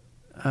I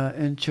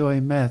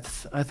enjoy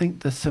maths, I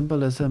think the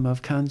symbolism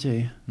of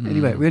kanji,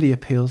 anyway, it really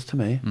appeals to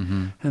me.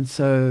 And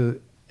so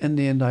in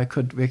the end I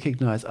could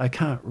recognize, I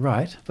can't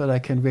write, but I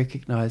can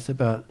recognize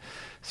about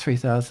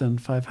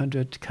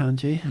 3,500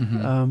 kanji.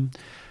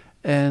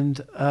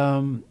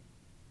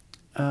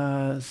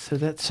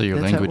 So your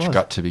that's language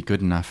got to be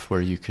good enough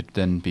where you could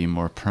then be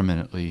more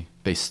permanently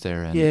based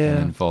there and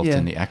involved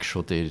in the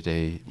actual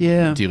day-to-day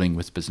dealing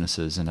with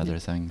businesses and other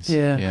things.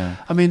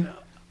 I mean,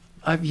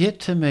 I've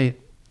yet to meet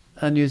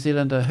a New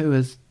Zealander who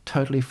is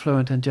totally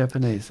fluent in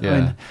Japanese. I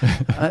mean,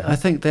 I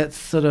think that's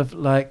sort of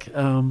like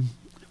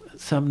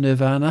some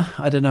nirvana.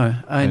 I don't know.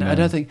 I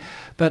don't think,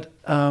 but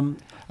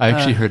I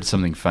actually heard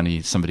something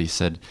funny. Somebody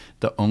said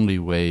the only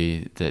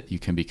way that you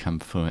can become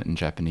fluent in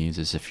Japanese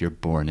is if you're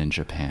born in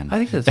Japan. I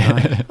think that's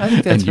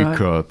right. And you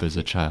grow up as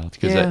a child.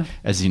 Because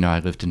as you know, I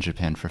lived in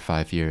Japan for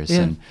 5 years,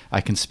 and I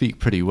can speak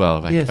pretty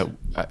well. Like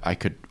I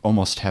could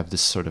almost have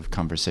this sort of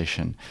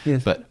conversation,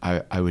 but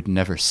I would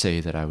never say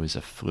that I was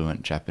a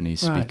fluent Japanese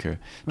speaker,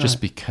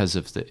 just because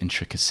of the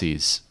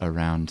intricacies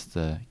around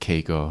the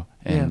keigo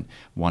and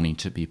wanting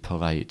to be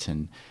polite.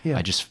 And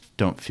I just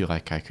don't feel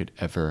like I could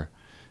ever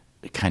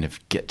kind of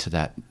get to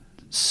that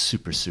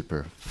super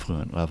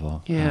fluent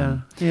level.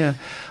 I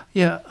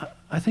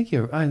think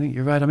you're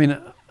right. I mean,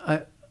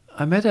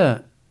 I'm at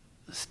a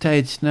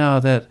stage now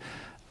that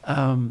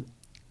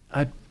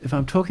if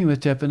I'm talking with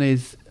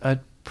Japanese, I'd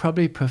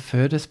probably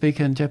prefer to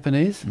speak in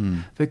Japanese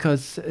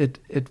because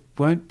it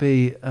won't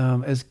be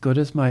as good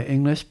as my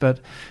English, but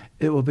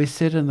it will be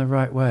said in the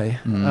right way.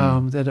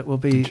 That it will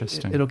be,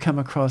 it'll come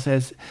across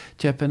as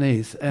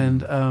Japanese,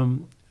 and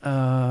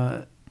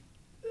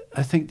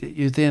I think that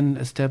you then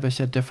establish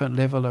a different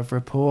level of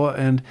rapport,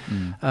 and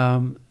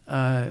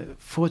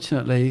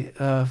fortunately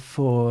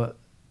for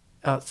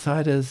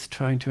outsiders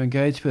trying to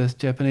engage with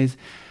Japanese,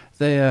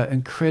 they are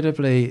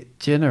incredibly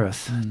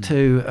generous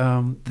to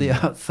the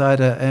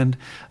outsider and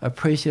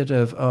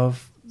appreciative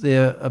of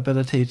their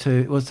ability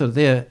to, or sort of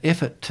their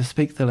effort to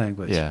speak the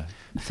language. Yeah.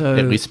 So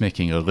at least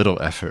making a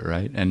little effort,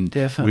 right? And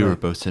definitely. We were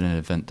both at an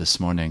event this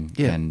morning,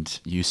 Yeah. and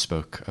you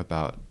spoke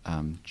about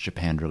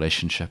Japan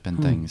relationship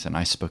and things, and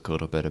I spoke a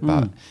little bit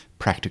about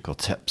practical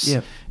tips.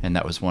 Yep. And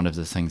that was one of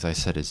the things I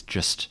said is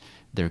just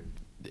there.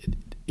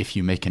 If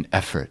you make an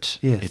effort,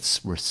 Yes.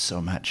 it's worth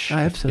so much. Oh,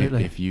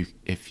 absolutely.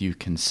 If you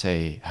can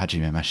say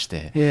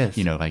hajimemashite, Yes.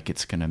 like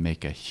it's going to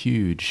make a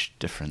huge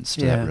difference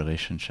to Yeah. that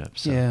relationship.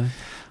 So,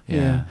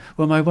 Yeah.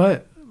 Well, my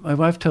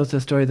wife tells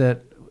the story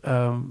that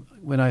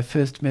when I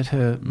first met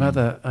her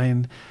mother,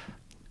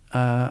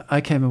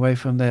 I came away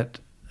from that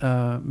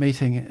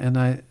meeting, and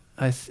and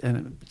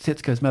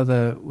Setsuko's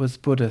mother was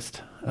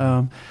Buddhist,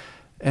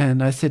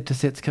 and I said to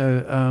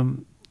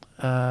Setsuko,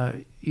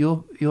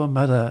 your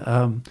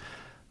mother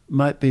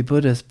might be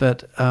Buddhist,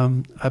 but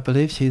I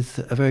believe she's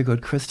a very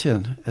good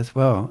Christian as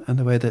well in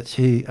the way that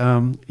she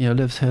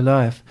lives her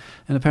life.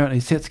 And apparently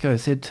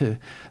Setsuko's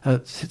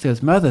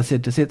mother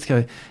said to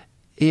Setsuko,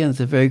 Ian's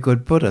a very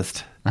good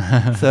Buddhist.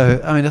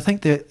 So, I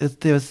think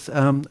there's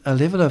a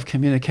level of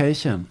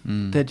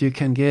communication that you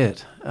can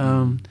get.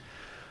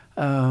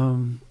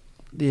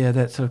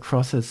 That sort of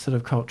crosses sort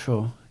of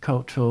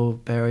cultural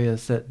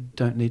barriers that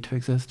don't need to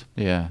exist.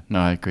 Yeah, no,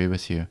 I agree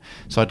with you.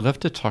 So I'd love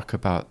to talk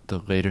about the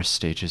later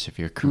stages of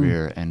your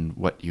career and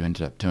what you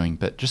ended up doing.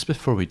 But just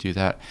before we do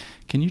that,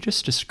 can you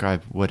just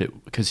describe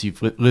because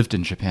you've lived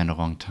in Japan a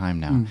long time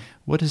now,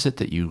 what is it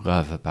that you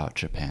love about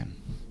Japan?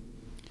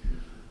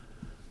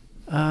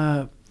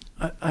 I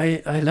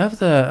love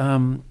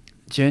the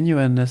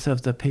genuineness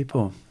of the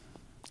people.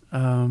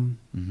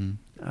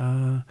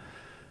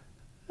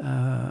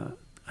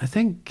 I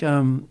think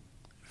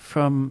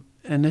from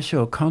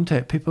initial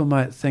contact, people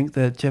might think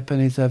that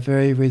Japanese are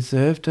very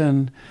reserved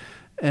in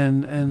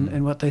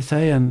what they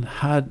say and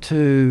hard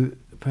to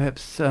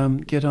perhaps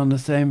get on the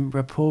same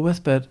rapport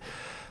with, but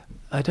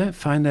I don't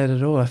find that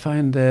at all. I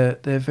find they're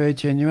very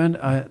genuine.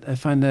 I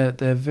find that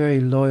they're very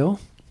loyal,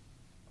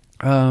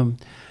 and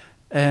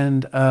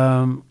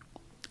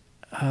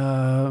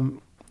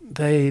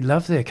they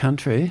love their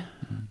country,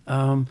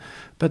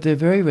 but they're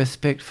very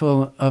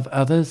respectful of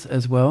others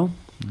as well.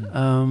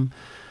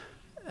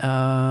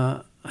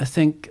 I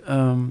think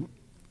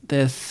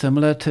they're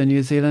similar to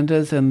New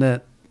Zealanders in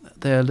that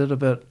they're a little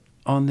bit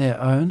on their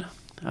own.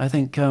 I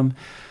think,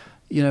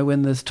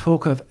 when there's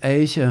talk of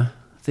Asia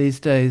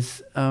these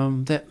days,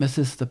 that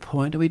misses the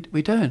point.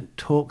 We don't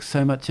talk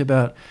so much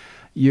about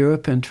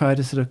Europe and try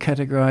to sort of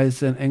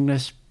categorize an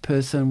English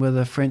person with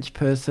a French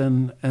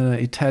person and an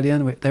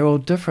Italian. They're all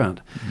different.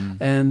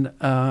 And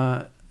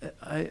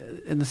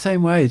in the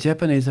same way,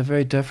 Japanese are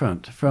very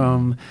different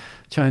from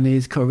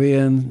Chinese,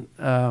 Korean,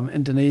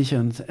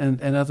 Indonesians,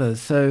 and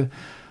others. So,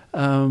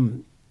 I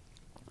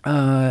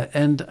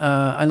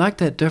like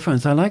that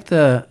difference. I like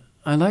the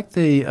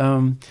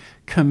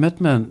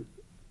commitment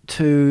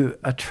to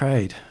a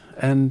trade,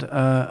 and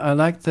I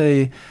like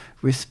the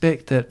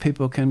respect that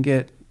people can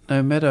get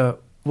no matter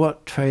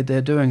what trade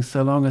they're doing,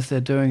 so long as they're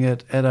doing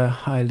it at a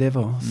high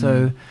level.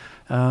 So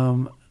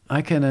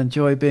I can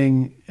enjoy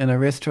being in a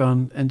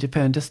restaurant in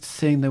Japan, just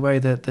seeing the way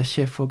that the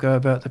chef will go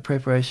about the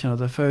preparation of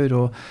the food,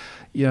 or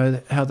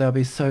how they'll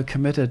be so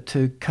committed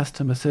to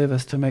customer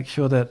service to make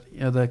sure that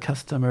the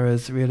customer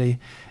is really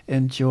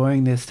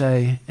enjoying their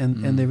stay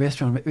in their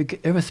restaurant,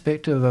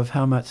 irrespective of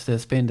how much they're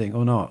spending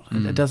or not.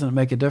 It doesn't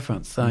make a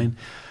difference. I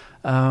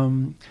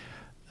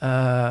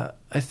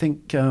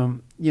think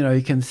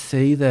you can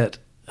see that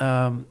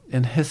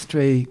in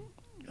history,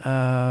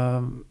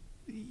 the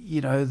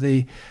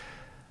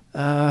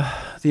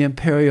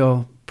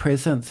imperial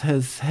presence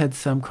has had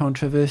some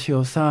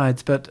controversial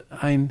sides, but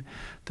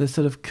the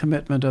sort of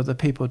commitment of the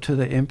people to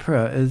the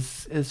emperor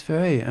is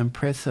very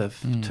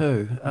impressive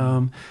too,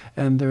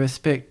 and the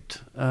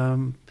respect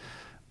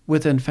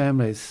within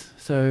families.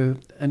 So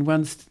in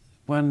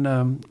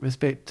one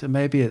respect,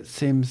 maybe it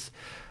seems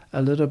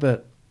a little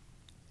bit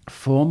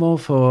formal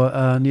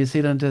for New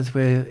Zealanders,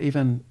 where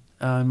even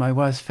my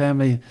wife's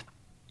family,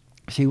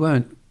 she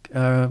won't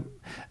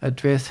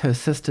address her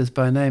sisters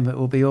by name. It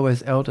will be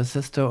always elder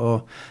sister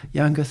or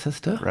younger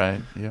sister.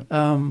 Right, yeah.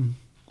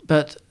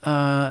 But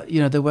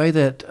the way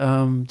that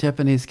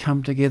Japanese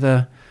come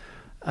together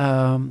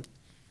on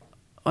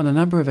a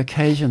number of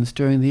occasions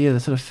during the year, the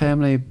sort of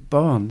family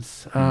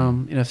bonds.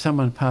 If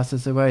someone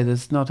passes away,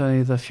 there's not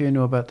only the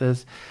funeral, but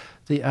there's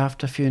the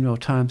after-funeral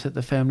times that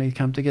the family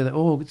come together,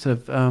 all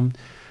sort of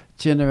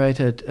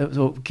generated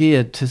or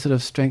geared to sort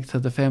of strength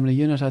of the family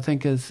unit, I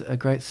think is a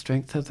great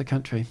strength of the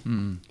country.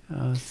 And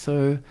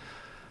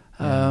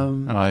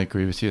I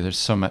agree with you. There's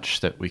so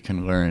much that we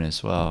can learn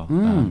as well.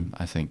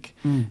 I think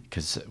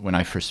because when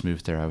I first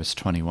moved there, I was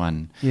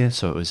 21. Yes.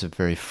 So it was a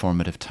very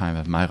formative time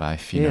of my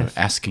life, Yes.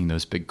 asking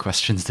those big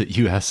questions that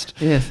you asked.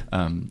 Yes.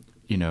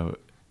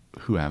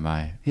 who am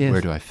I? Yes.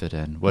 Where do I fit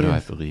in? What do I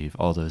Yes. believe?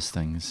 All those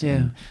things. Yeah.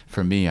 And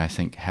for me, I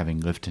think having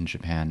lived in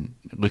Japan,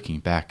 looking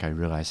back, I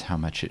realize how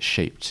much it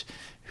shaped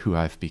who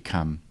I've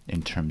become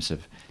in terms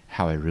of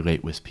how I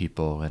relate with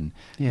people and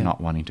Yeah. not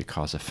wanting to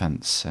cause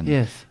offense, and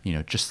Yes.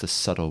 just the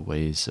subtle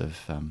ways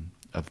of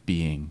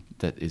being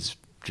that is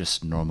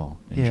just normal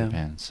in Yeah.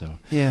 Japan. So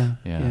Yeah.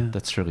 yeah,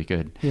 that's really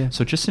good. Yeah.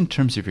 So just in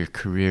terms of your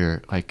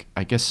career, like,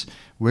 I guess,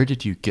 where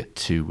did you get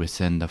to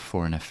within the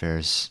Foreign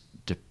Affairs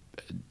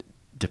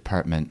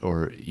department,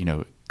 or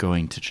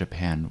going to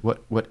Japan?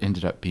 What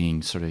ended up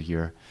being sort of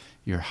your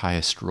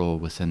highest role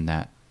within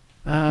that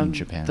in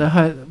Japan?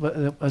 I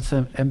was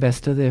an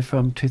ambassador there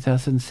from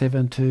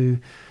 2007 to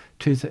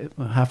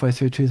halfway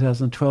through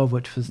 2012,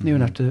 which was near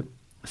enough to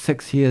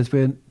 6 years,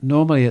 where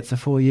normally it's a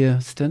 4-year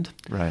stint.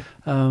 Right.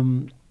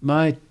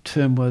 My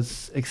term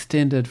was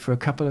extended for a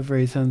couple of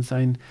reasons.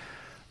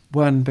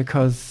 One,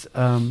 because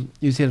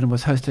New Zealand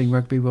was hosting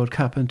Rugby World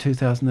Cup in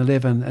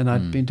 2011, and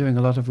I'd been doing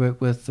a lot of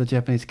work with the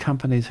Japanese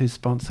companies who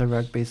sponsor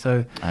rugby,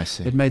 so I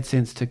see. it made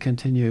sense to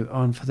continue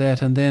on for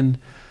that. And then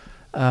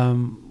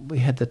we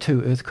had the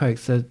two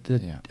earthquakes, the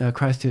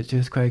Christchurch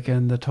earthquake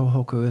and the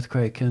Tohoku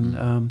earthquake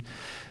in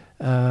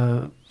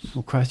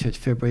Christchurch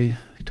February,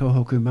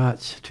 Tohoku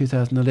March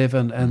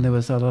 2011, and there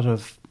was a lot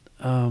of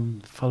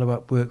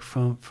follow-up work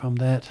from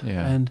that.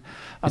 Yeah. And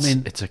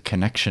it's a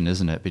connection,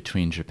 isn't it,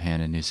 between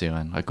Japan and New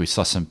Zealand? Like, we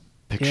saw some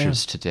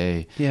pictures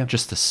today,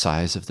 just the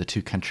size of the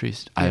two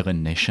countries,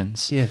 island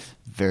nations. Yes.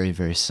 Very,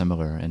 very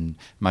similar. And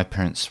my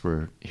parents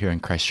were here in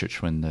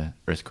Christchurch when the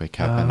earthquake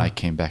happened. I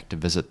came back to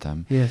visit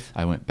them. Yes.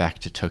 I went back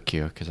to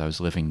Tokyo because I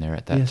was living there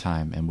at that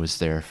time, and was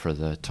there for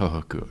the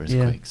Tohoku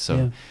earthquake.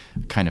 So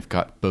kind of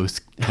got both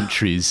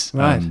countries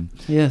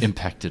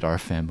impacted our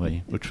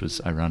family, which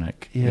was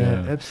ironic.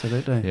 Yeah,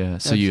 absolutely. Yeah.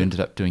 So you ended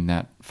up doing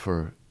that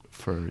for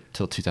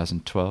till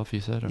 2012,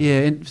 you said? Or? Yeah,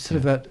 in sort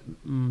of about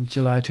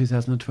July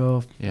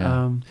 2012.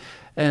 Yeah.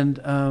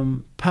 And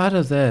part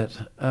of that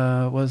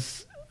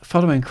was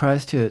following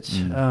Christchurch,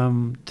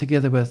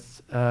 together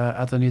with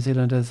other New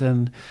Zealanders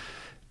in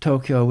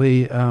Tokyo.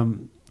 We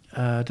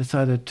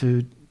decided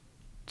to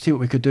see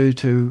what we could do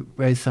to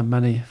raise some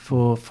money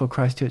for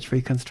Christchurch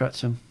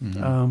reconstruction.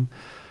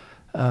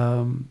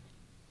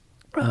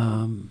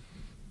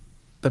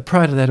 But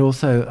prior to that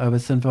also, I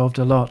was involved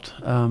a lot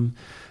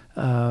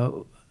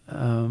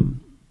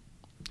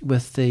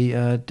with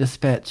the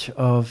dispatch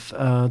of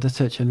the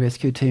search and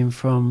rescue team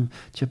from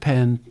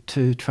Japan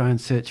to try and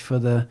search for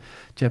the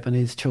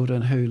Japanese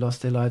children who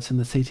lost their lives in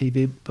the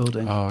CTV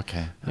building. Oh,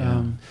 okay.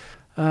 Yeah.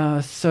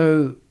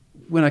 So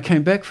when I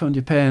came back from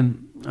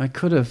Japan, I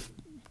could have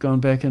gone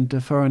back into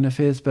Foreign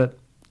Affairs, but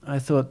I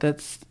thought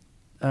that's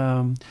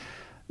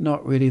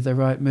not really the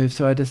right move.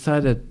 So I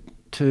decided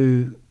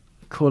to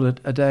call it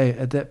a day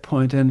at that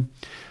point and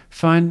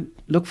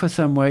look for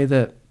some way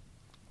that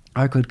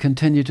I could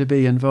continue to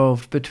be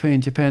involved between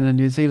Japan and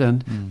New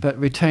Zealand, but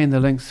retain the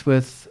links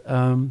with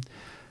the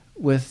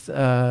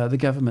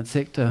government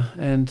sector.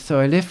 And so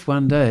I left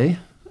one day,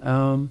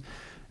 and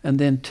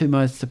then to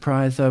my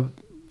surprise, I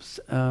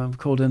was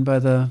called in by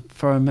the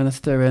foreign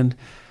minister and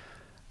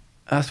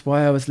asked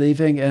why I was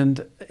leaving.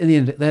 And in the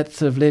end, that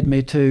sort of led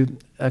me to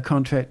a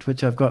contract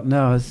which I've got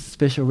now as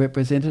Special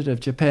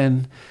Representative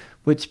Japan,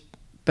 which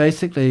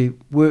basically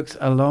works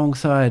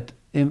alongside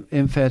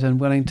MFAT in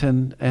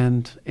Wellington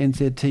and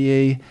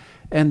NZTE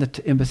and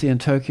the embassy in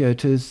Tokyo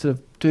to sort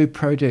of do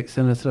projects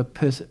in a sort of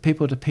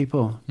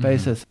people-to-people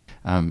basis.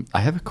 I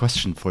have a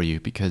question for you,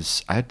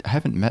 because I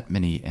haven't met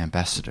many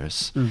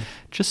ambassadors.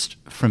 Just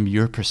from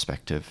your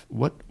perspective,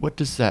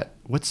 what's that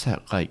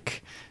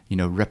like,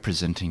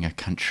 representing a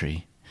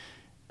country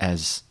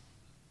as,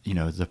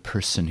 the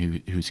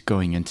person who's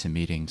going into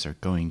meetings or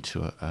going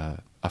to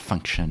a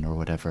function or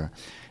whatever?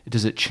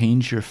 Does it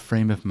change your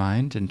frame of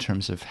mind in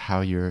terms of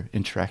how you're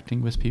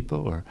interacting with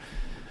people, or?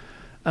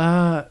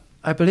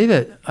 I believe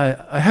it.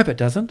 I hope it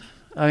doesn't.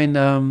 I mean,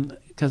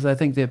 because I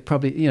think they're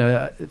probably,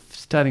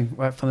 starting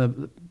right from the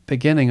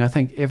beginning, I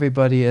think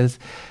everybody has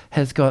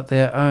got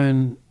their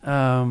own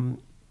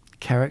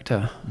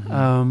character,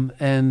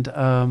 and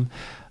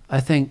I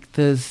think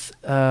there's,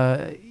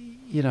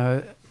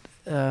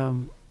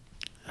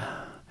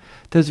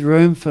 there's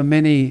room for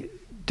many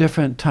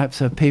different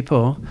types of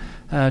people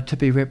to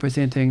be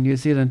representing New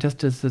Zealand,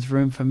 just as there's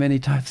room for many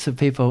types of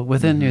people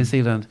within New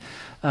Zealand.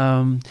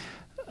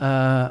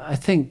 I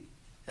think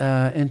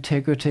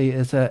integrity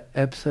is an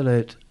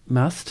absolute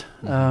must,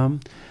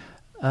 and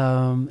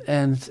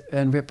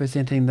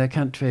representing the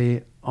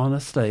country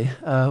honestly,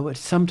 which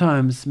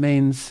sometimes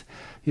means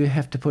you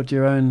have to put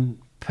your own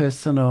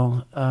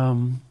personal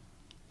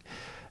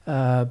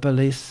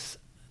beliefs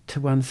to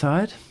one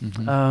side.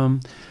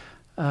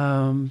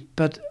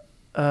 But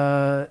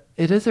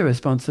it is a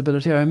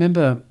responsibility. I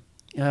remember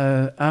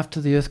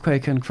after the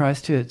earthquake in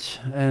Christchurch,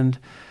 and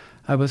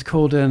I was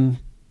called in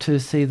to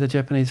see the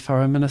Japanese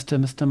Foreign Minister,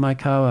 Mr.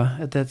 Maekawa,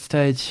 at that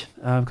stage,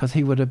 because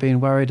he would have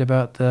been worried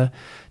about the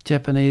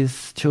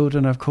Japanese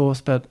children, of course,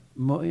 but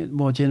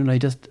more generally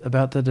just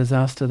about the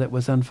disaster that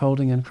was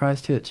unfolding in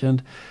Christchurch.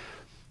 And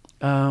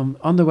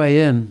on the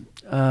way in,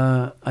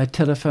 I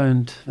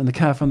telephoned in the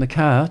car from the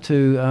car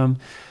to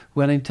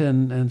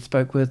Wellington and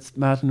spoke with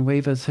Martin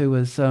Weavers, who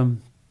was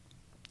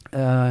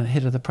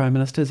head of the Prime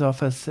Minister's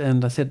office,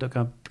 and I said, look,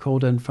 I'm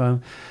called in by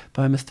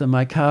Mr.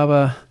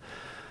 Maekawa.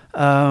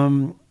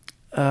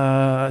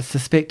 I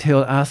suspect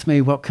he'll ask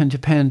me what can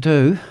Japan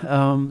do,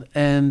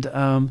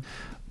 and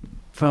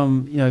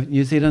from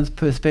New Zealand's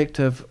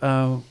perspective,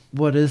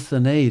 what is the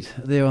need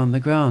there on the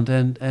ground?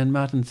 And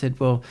Martin said,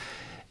 well,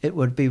 it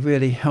would be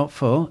really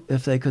helpful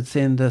if they could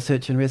send a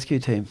search and rescue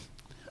team.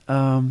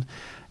 So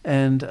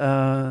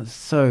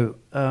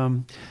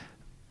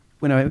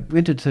when I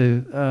went to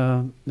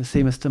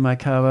see Mr.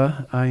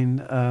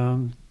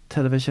 Maekawa,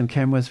 television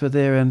cameras were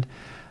there, and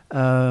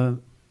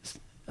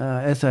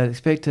as I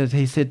expected,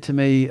 he said to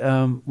me,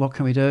 what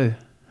can we do?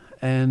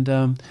 And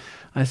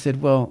I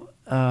said, well,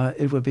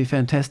 it would be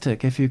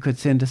fantastic if you could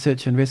send a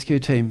search and rescue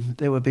team.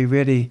 That would be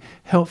really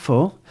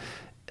helpful,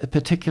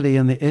 particularly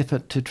in the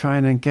effort to try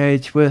and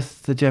engage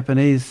with the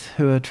Japanese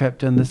who are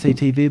trapped in the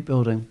CTV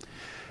building.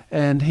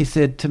 And he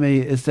said to me,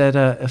 is that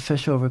an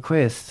official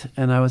request?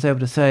 And I was able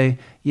to say,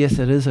 yes,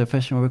 it is an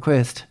official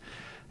request.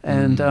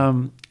 And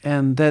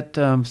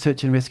that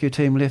search and rescue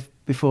team left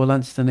before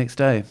lunch the next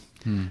day.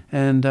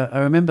 And I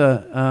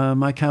remember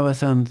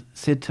Maekawa-san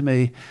said to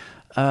me,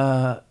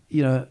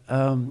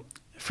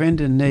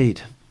 friend in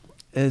need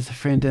is a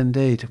friend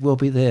indeed, we'll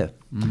be there.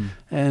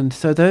 And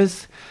so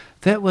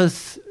that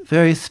was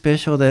very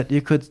special, that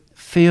you could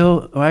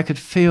feel, or I could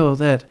feel,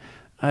 that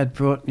I'd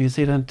brought New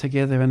Zealand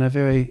together in a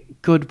very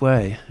good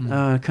way,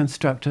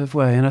 constructive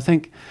way. And I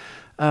think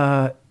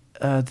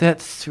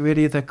that's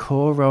really the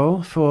core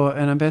role for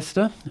an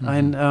ambassador.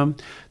 And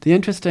the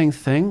interesting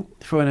thing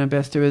for an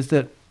ambassador is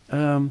that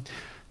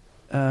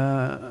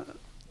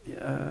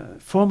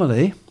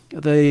formally,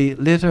 the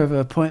letter of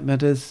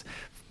appointment is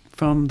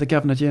from the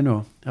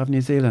Governor-General of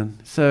New Zealand.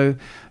 So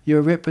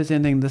you're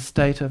representing the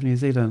state of New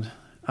Zealand.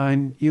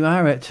 And you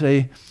are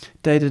actually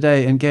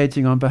day-to-day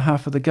engaging on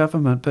behalf of the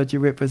government, but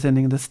you're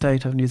representing the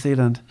state of New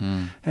Zealand.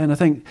 And I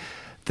think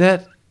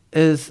that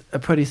is a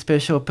pretty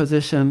special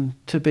position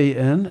to be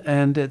in,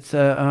 and it's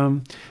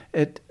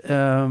it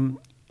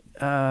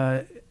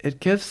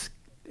gives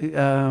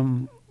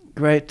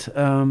great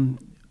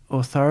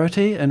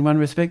authority in one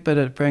respect, but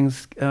it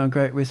brings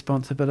great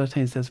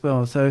responsibilities as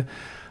well. So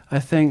I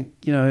think,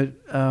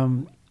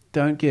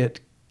 don't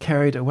get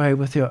carried away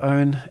with your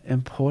own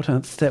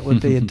importance. That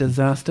would be a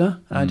disaster.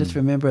 I just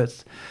remember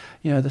it's,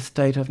 the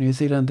state of New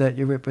Zealand that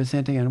you're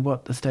representing, and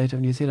what the state of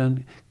New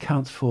Zealand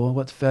counts for,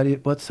 what's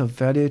of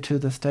value to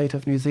the state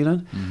of New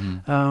Zealand,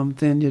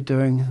 then you're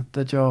doing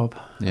the job.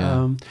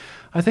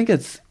 I think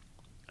it's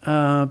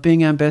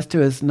being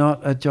ambassador is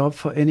not a job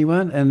for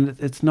anyone, and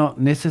it's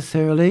not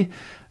necessarily,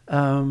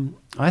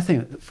 I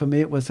think for me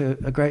it was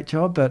a great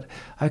job, but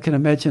I can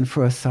imagine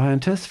for a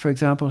scientist, for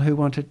example, who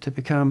wanted to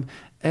become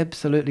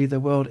absolutely the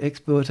world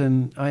expert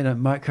in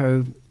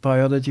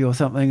microbiology or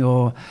something,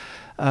 or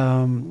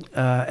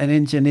an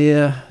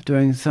engineer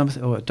doing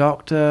something, or a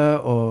doctor,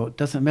 or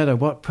doesn't matter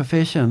what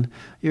profession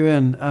you're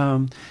in,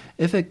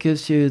 if it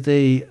gives you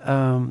the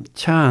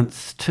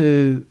chance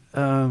to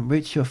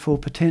reach your full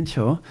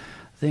potential,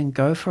 then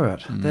go for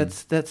it.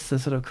 That's the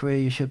sort of career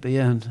you should be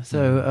in.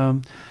 So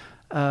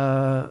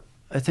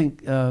I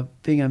think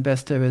being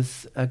ambassador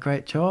is a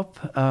great job.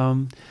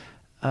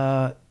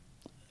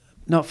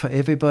 Not for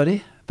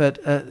everybody, but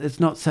it's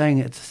not saying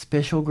it's a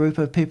special group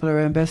of people who are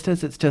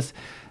ambassadors. It's just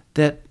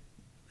that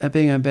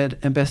being an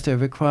ambassador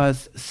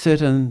requires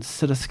certain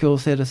sort of skill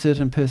set, a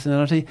certain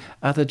personality.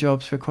 Other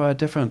jobs require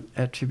different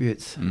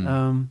attributes.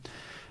 And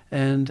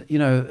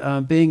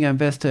being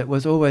ambassador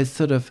was always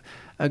sort of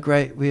a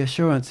great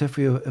reassurance if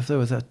there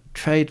was a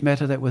trade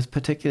matter that was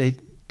particularly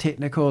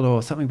technical,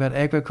 or something about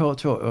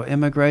agriculture or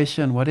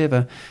immigration,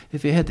 whatever.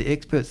 If you had the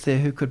experts there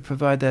who could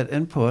provide that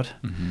input,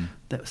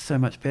 that was so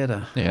much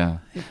better. Yeah.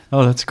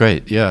 Oh, that's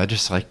great. Yeah, I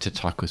just like to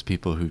talk with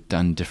people who've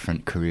done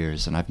different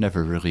careers, and I've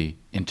never really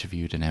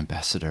interviewed an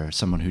ambassador or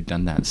someone who'd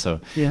done that. So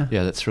yeah,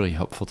 that's really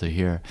helpful to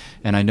hear.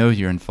 And I know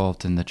you're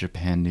involved in the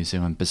Japan-New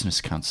Zealand Business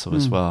Council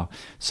as well.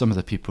 Some of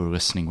the people who are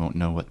listening won't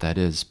know what that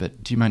is,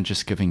 but do you mind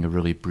just giving a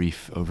really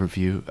brief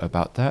overview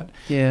about that?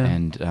 Yeah.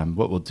 And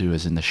what we'll do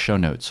is in the show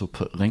notes, we'll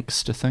put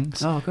links to things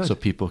so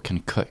people can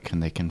click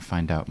and they can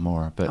find out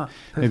more. But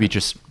maybe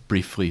just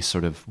briefly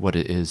sort of what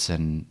it is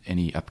and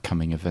any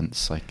upcoming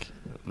events like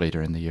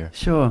later in the year.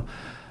 Sure.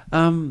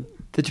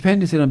 The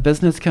Japan-New Zealand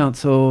Business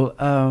Council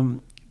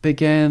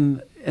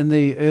began in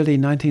the early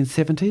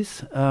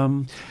 1970s.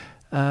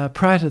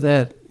 Prior to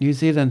that, New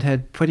Zealand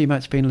had pretty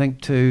much been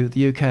linked to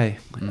the UK.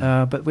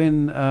 But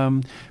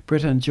when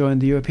Britain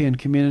joined the European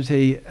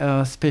community,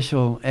 our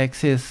special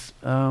access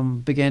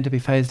began to be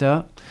phased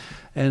out.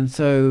 And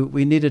so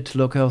we needed to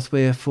look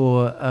elsewhere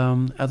for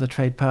other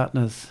trade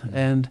partners.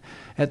 And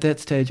at that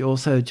stage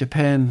also,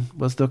 Japan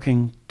was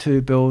looking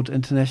to build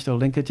international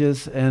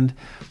linkages. And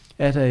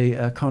at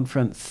a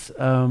conference,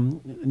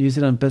 New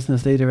Zealand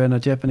business leader and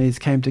a Japanese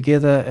came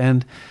together,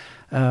 and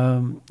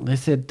they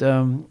said,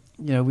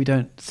 we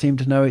don't seem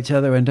to know each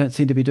other and don't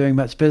seem to be doing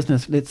much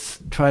business. Let's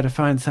try to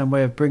find some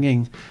way of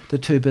bringing the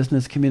two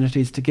business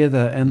communities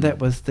together. And that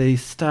was the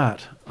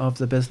start of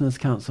the Business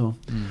Council.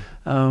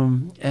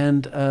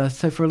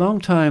 So for a long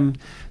time,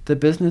 the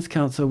Business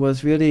Council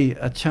was really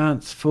a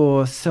chance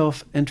for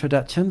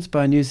self-introductions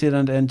by New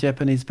Zealand and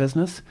Japanese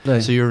business.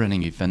 So you're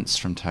running events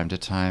from time to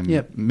time,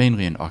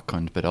 mainly in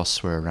Auckland, but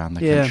elsewhere around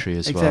the country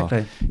as well.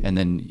 And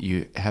then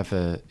you have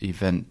an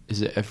event,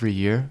 is it every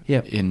year?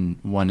 In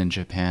one in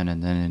Japan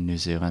and then in New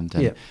Zealand.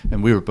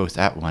 And we were both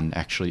at one,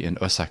 actually, in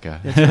Osaka.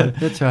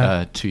 That's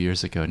right. 2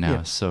 years ago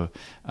now. So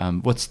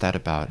what's that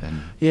about?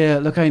 And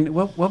look,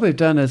 what we've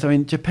done is,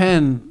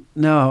 Japan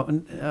now,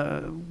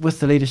 with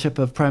the leadership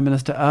of Prime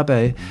Minister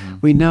Abe,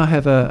 we now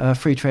have a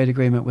free trade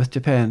agreement with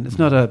Japan. It's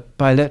not a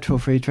bilateral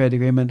free trade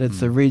agreement,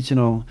 it's a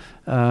regional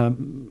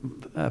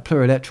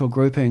plurilateral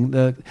grouping,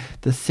 the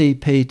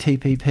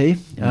CPTPP,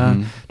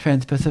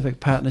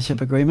 Trans-Pacific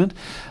Partnership Agreement.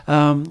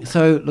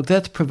 So, look,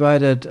 that's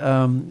provided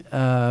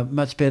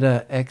much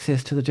better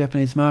access to the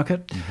Japanese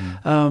market.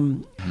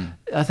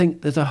 I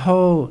think there's a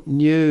whole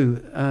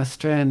new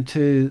strand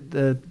to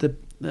the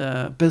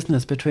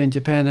business between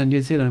Japan and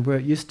New Zealand, where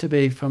it used to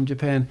be from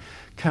Japan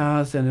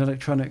cars and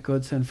electronic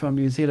goods, and from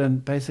New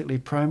Zealand basically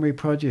primary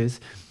produce.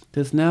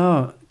 There's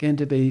now going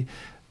to be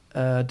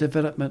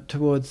development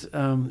towards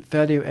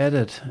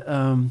value-added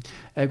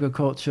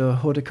agriculture,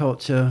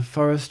 horticulture,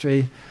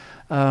 forestry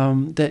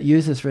that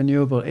uses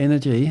renewable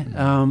energy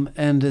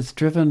and is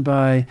driven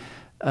by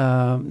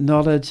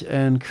knowledge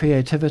and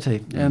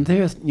creativity. And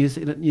there's New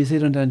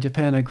Zealand and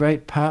Japan are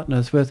great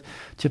partners, with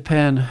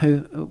Japan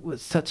who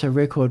with such a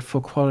record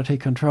for quality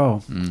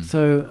control.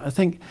 So I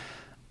think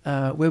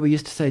where we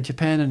used to say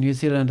Japan and New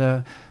Zealand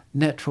are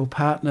natural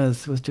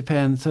partners, with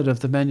Japan sort of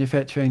the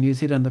manufacturing, New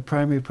Zealand the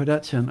primary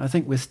production, I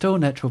think we're still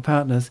natural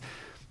partners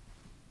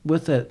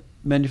with that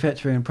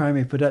manufacturing and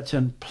primary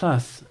production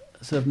plus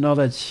sort of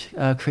knowledge,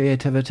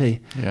 creativity,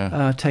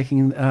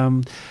 taking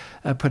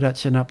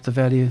production up the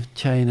value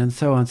chain and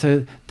so on.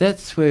 So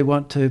that's where we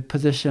want to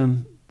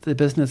position the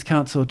Business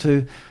Council,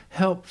 to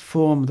help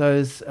form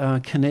those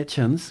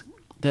connections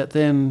that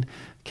then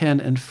can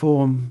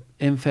inform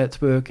MFAT's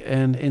work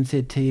and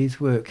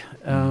NZTE's work.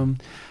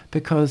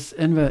 Because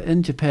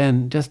in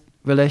Japan, just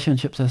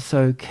relationships are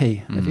so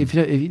key. If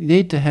you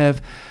need to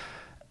have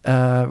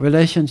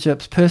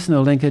relationships,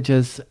 personal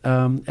linkages,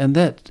 and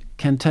that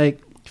can take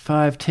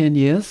 5-10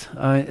 years.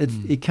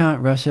 You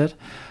can't rush it.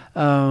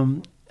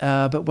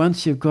 But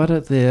once you've got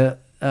it there,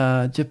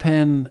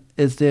 Japan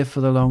is there for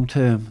the long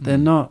term. They're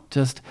not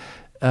just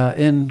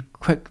in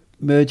quick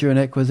merger and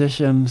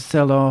acquisition,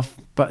 sell off,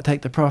 but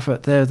take the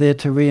profit. They're there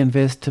to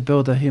reinvest, to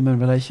build a human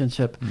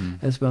relationship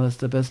as well as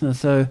the business.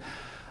 So,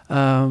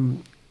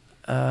 and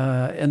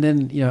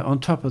then, on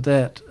top of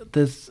that,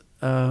 there's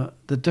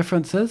the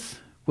differences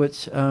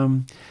which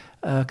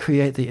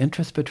create the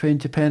interest between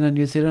Japan and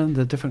New Zealand,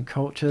 the different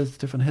cultures,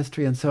 different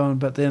history and so on,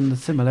 but then the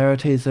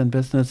similarities in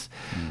business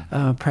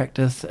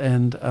practice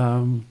and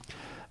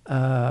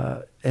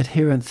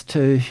adherence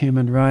to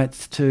human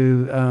rights,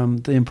 to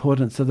the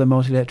importance of the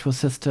multilateral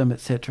system,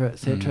 etc.,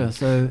 etc.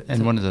 So,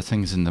 and one of the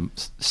things in the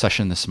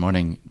session this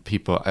morning,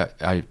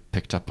 I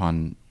picked up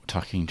on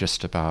talking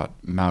just about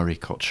Maori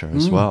culture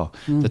as well,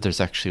 that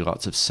there's actually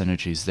lots of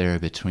synergies there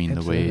between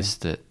the ways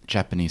that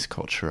Japanese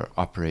culture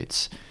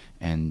operates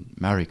and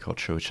Maori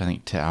culture, which I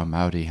think Te Ao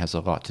Maori has a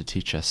lot to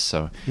teach us.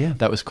 So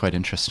that was quite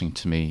interesting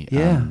to me,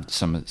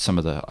 some of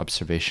the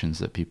observations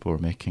that people were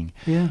making.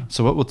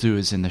 So what we'll do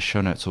is in the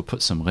show notes, we'll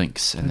put some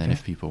links, and then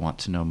if people want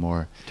to know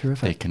more,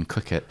 they can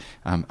click it.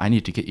 I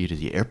need to get you to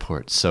the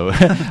airport, so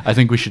I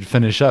think we should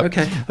finish up.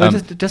 Well,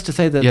 just to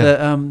say that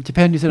the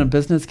Japan New Zealand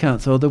Business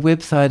Council, the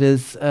website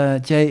is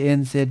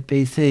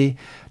jnzbc.com.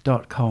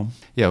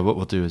 What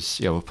we'll do is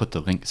we'll put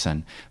the links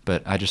in,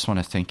 but I just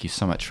want to thank you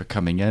so much for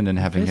coming in and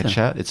having a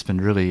chat. It's been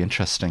really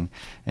interesting,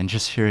 and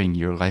just hearing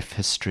your life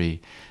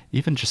history,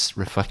 even just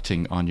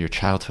reflecting on your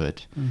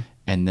childhood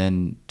and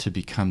then to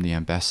become the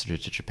ambassador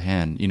to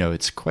Japan.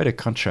 It's quite a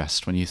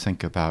contrast when you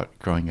think about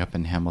growing up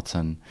in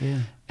Hamilton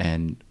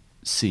and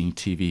seeing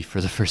TV for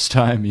the first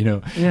time.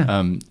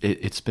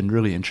 It's been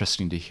really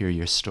interesting to hear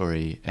your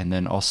story, and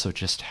then also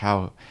just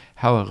how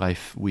a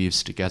life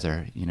weaves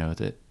together,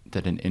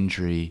 that an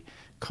injury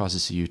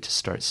causes you to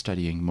start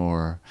studying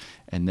more,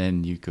 and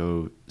then you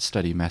go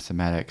study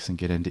mathematics and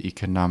get into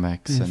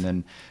economics, and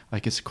then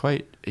it's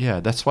quite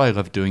that's why I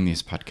love doing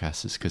these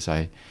podcasts, is because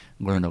I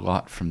learn a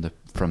lot from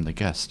the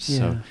guests.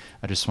 So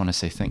I just want to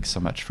say thanks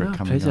so much for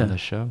coming on the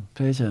show.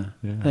 Pleasure.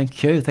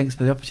 Thank you. Thanks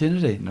for the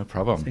opportunity. No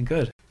problem. It's been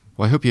good.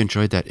 Well, I hope you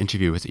enjoyed that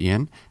interview with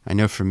Ian. I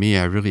know for me,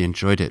 I really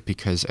enjoyed it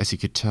because, as you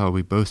could tell,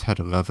 we both had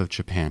a love of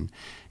Japan.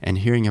 And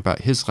hearing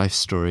about his life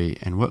story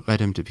and what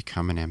led him to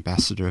become an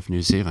ambassador of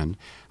New Zealand,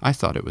 I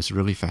thought it was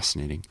really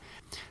fascinating.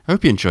 I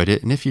hope you enjoyed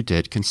it, and if you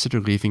did, consider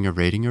leaving a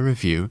rating or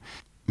review,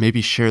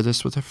 maybe share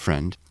this with a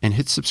friend, and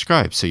hit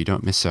subscribe so you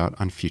don't miss out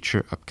on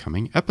future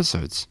upcoming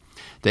episodes.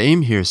 The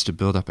aim here is to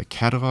build up a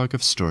catalog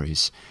of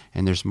stories,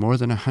 and there's more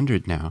than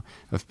 100 now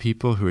of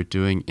people who are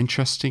doing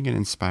interesting and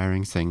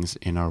inspiring things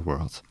in our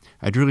world.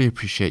 I'd really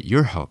appreciate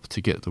your help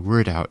to get the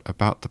word out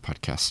about the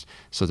podcast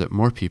so that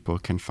more people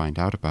can find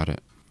out about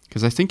it,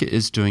 because I think it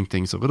is doing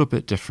things a little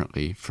bit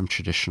differently from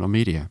traditional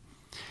media.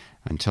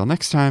 Until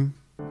next time.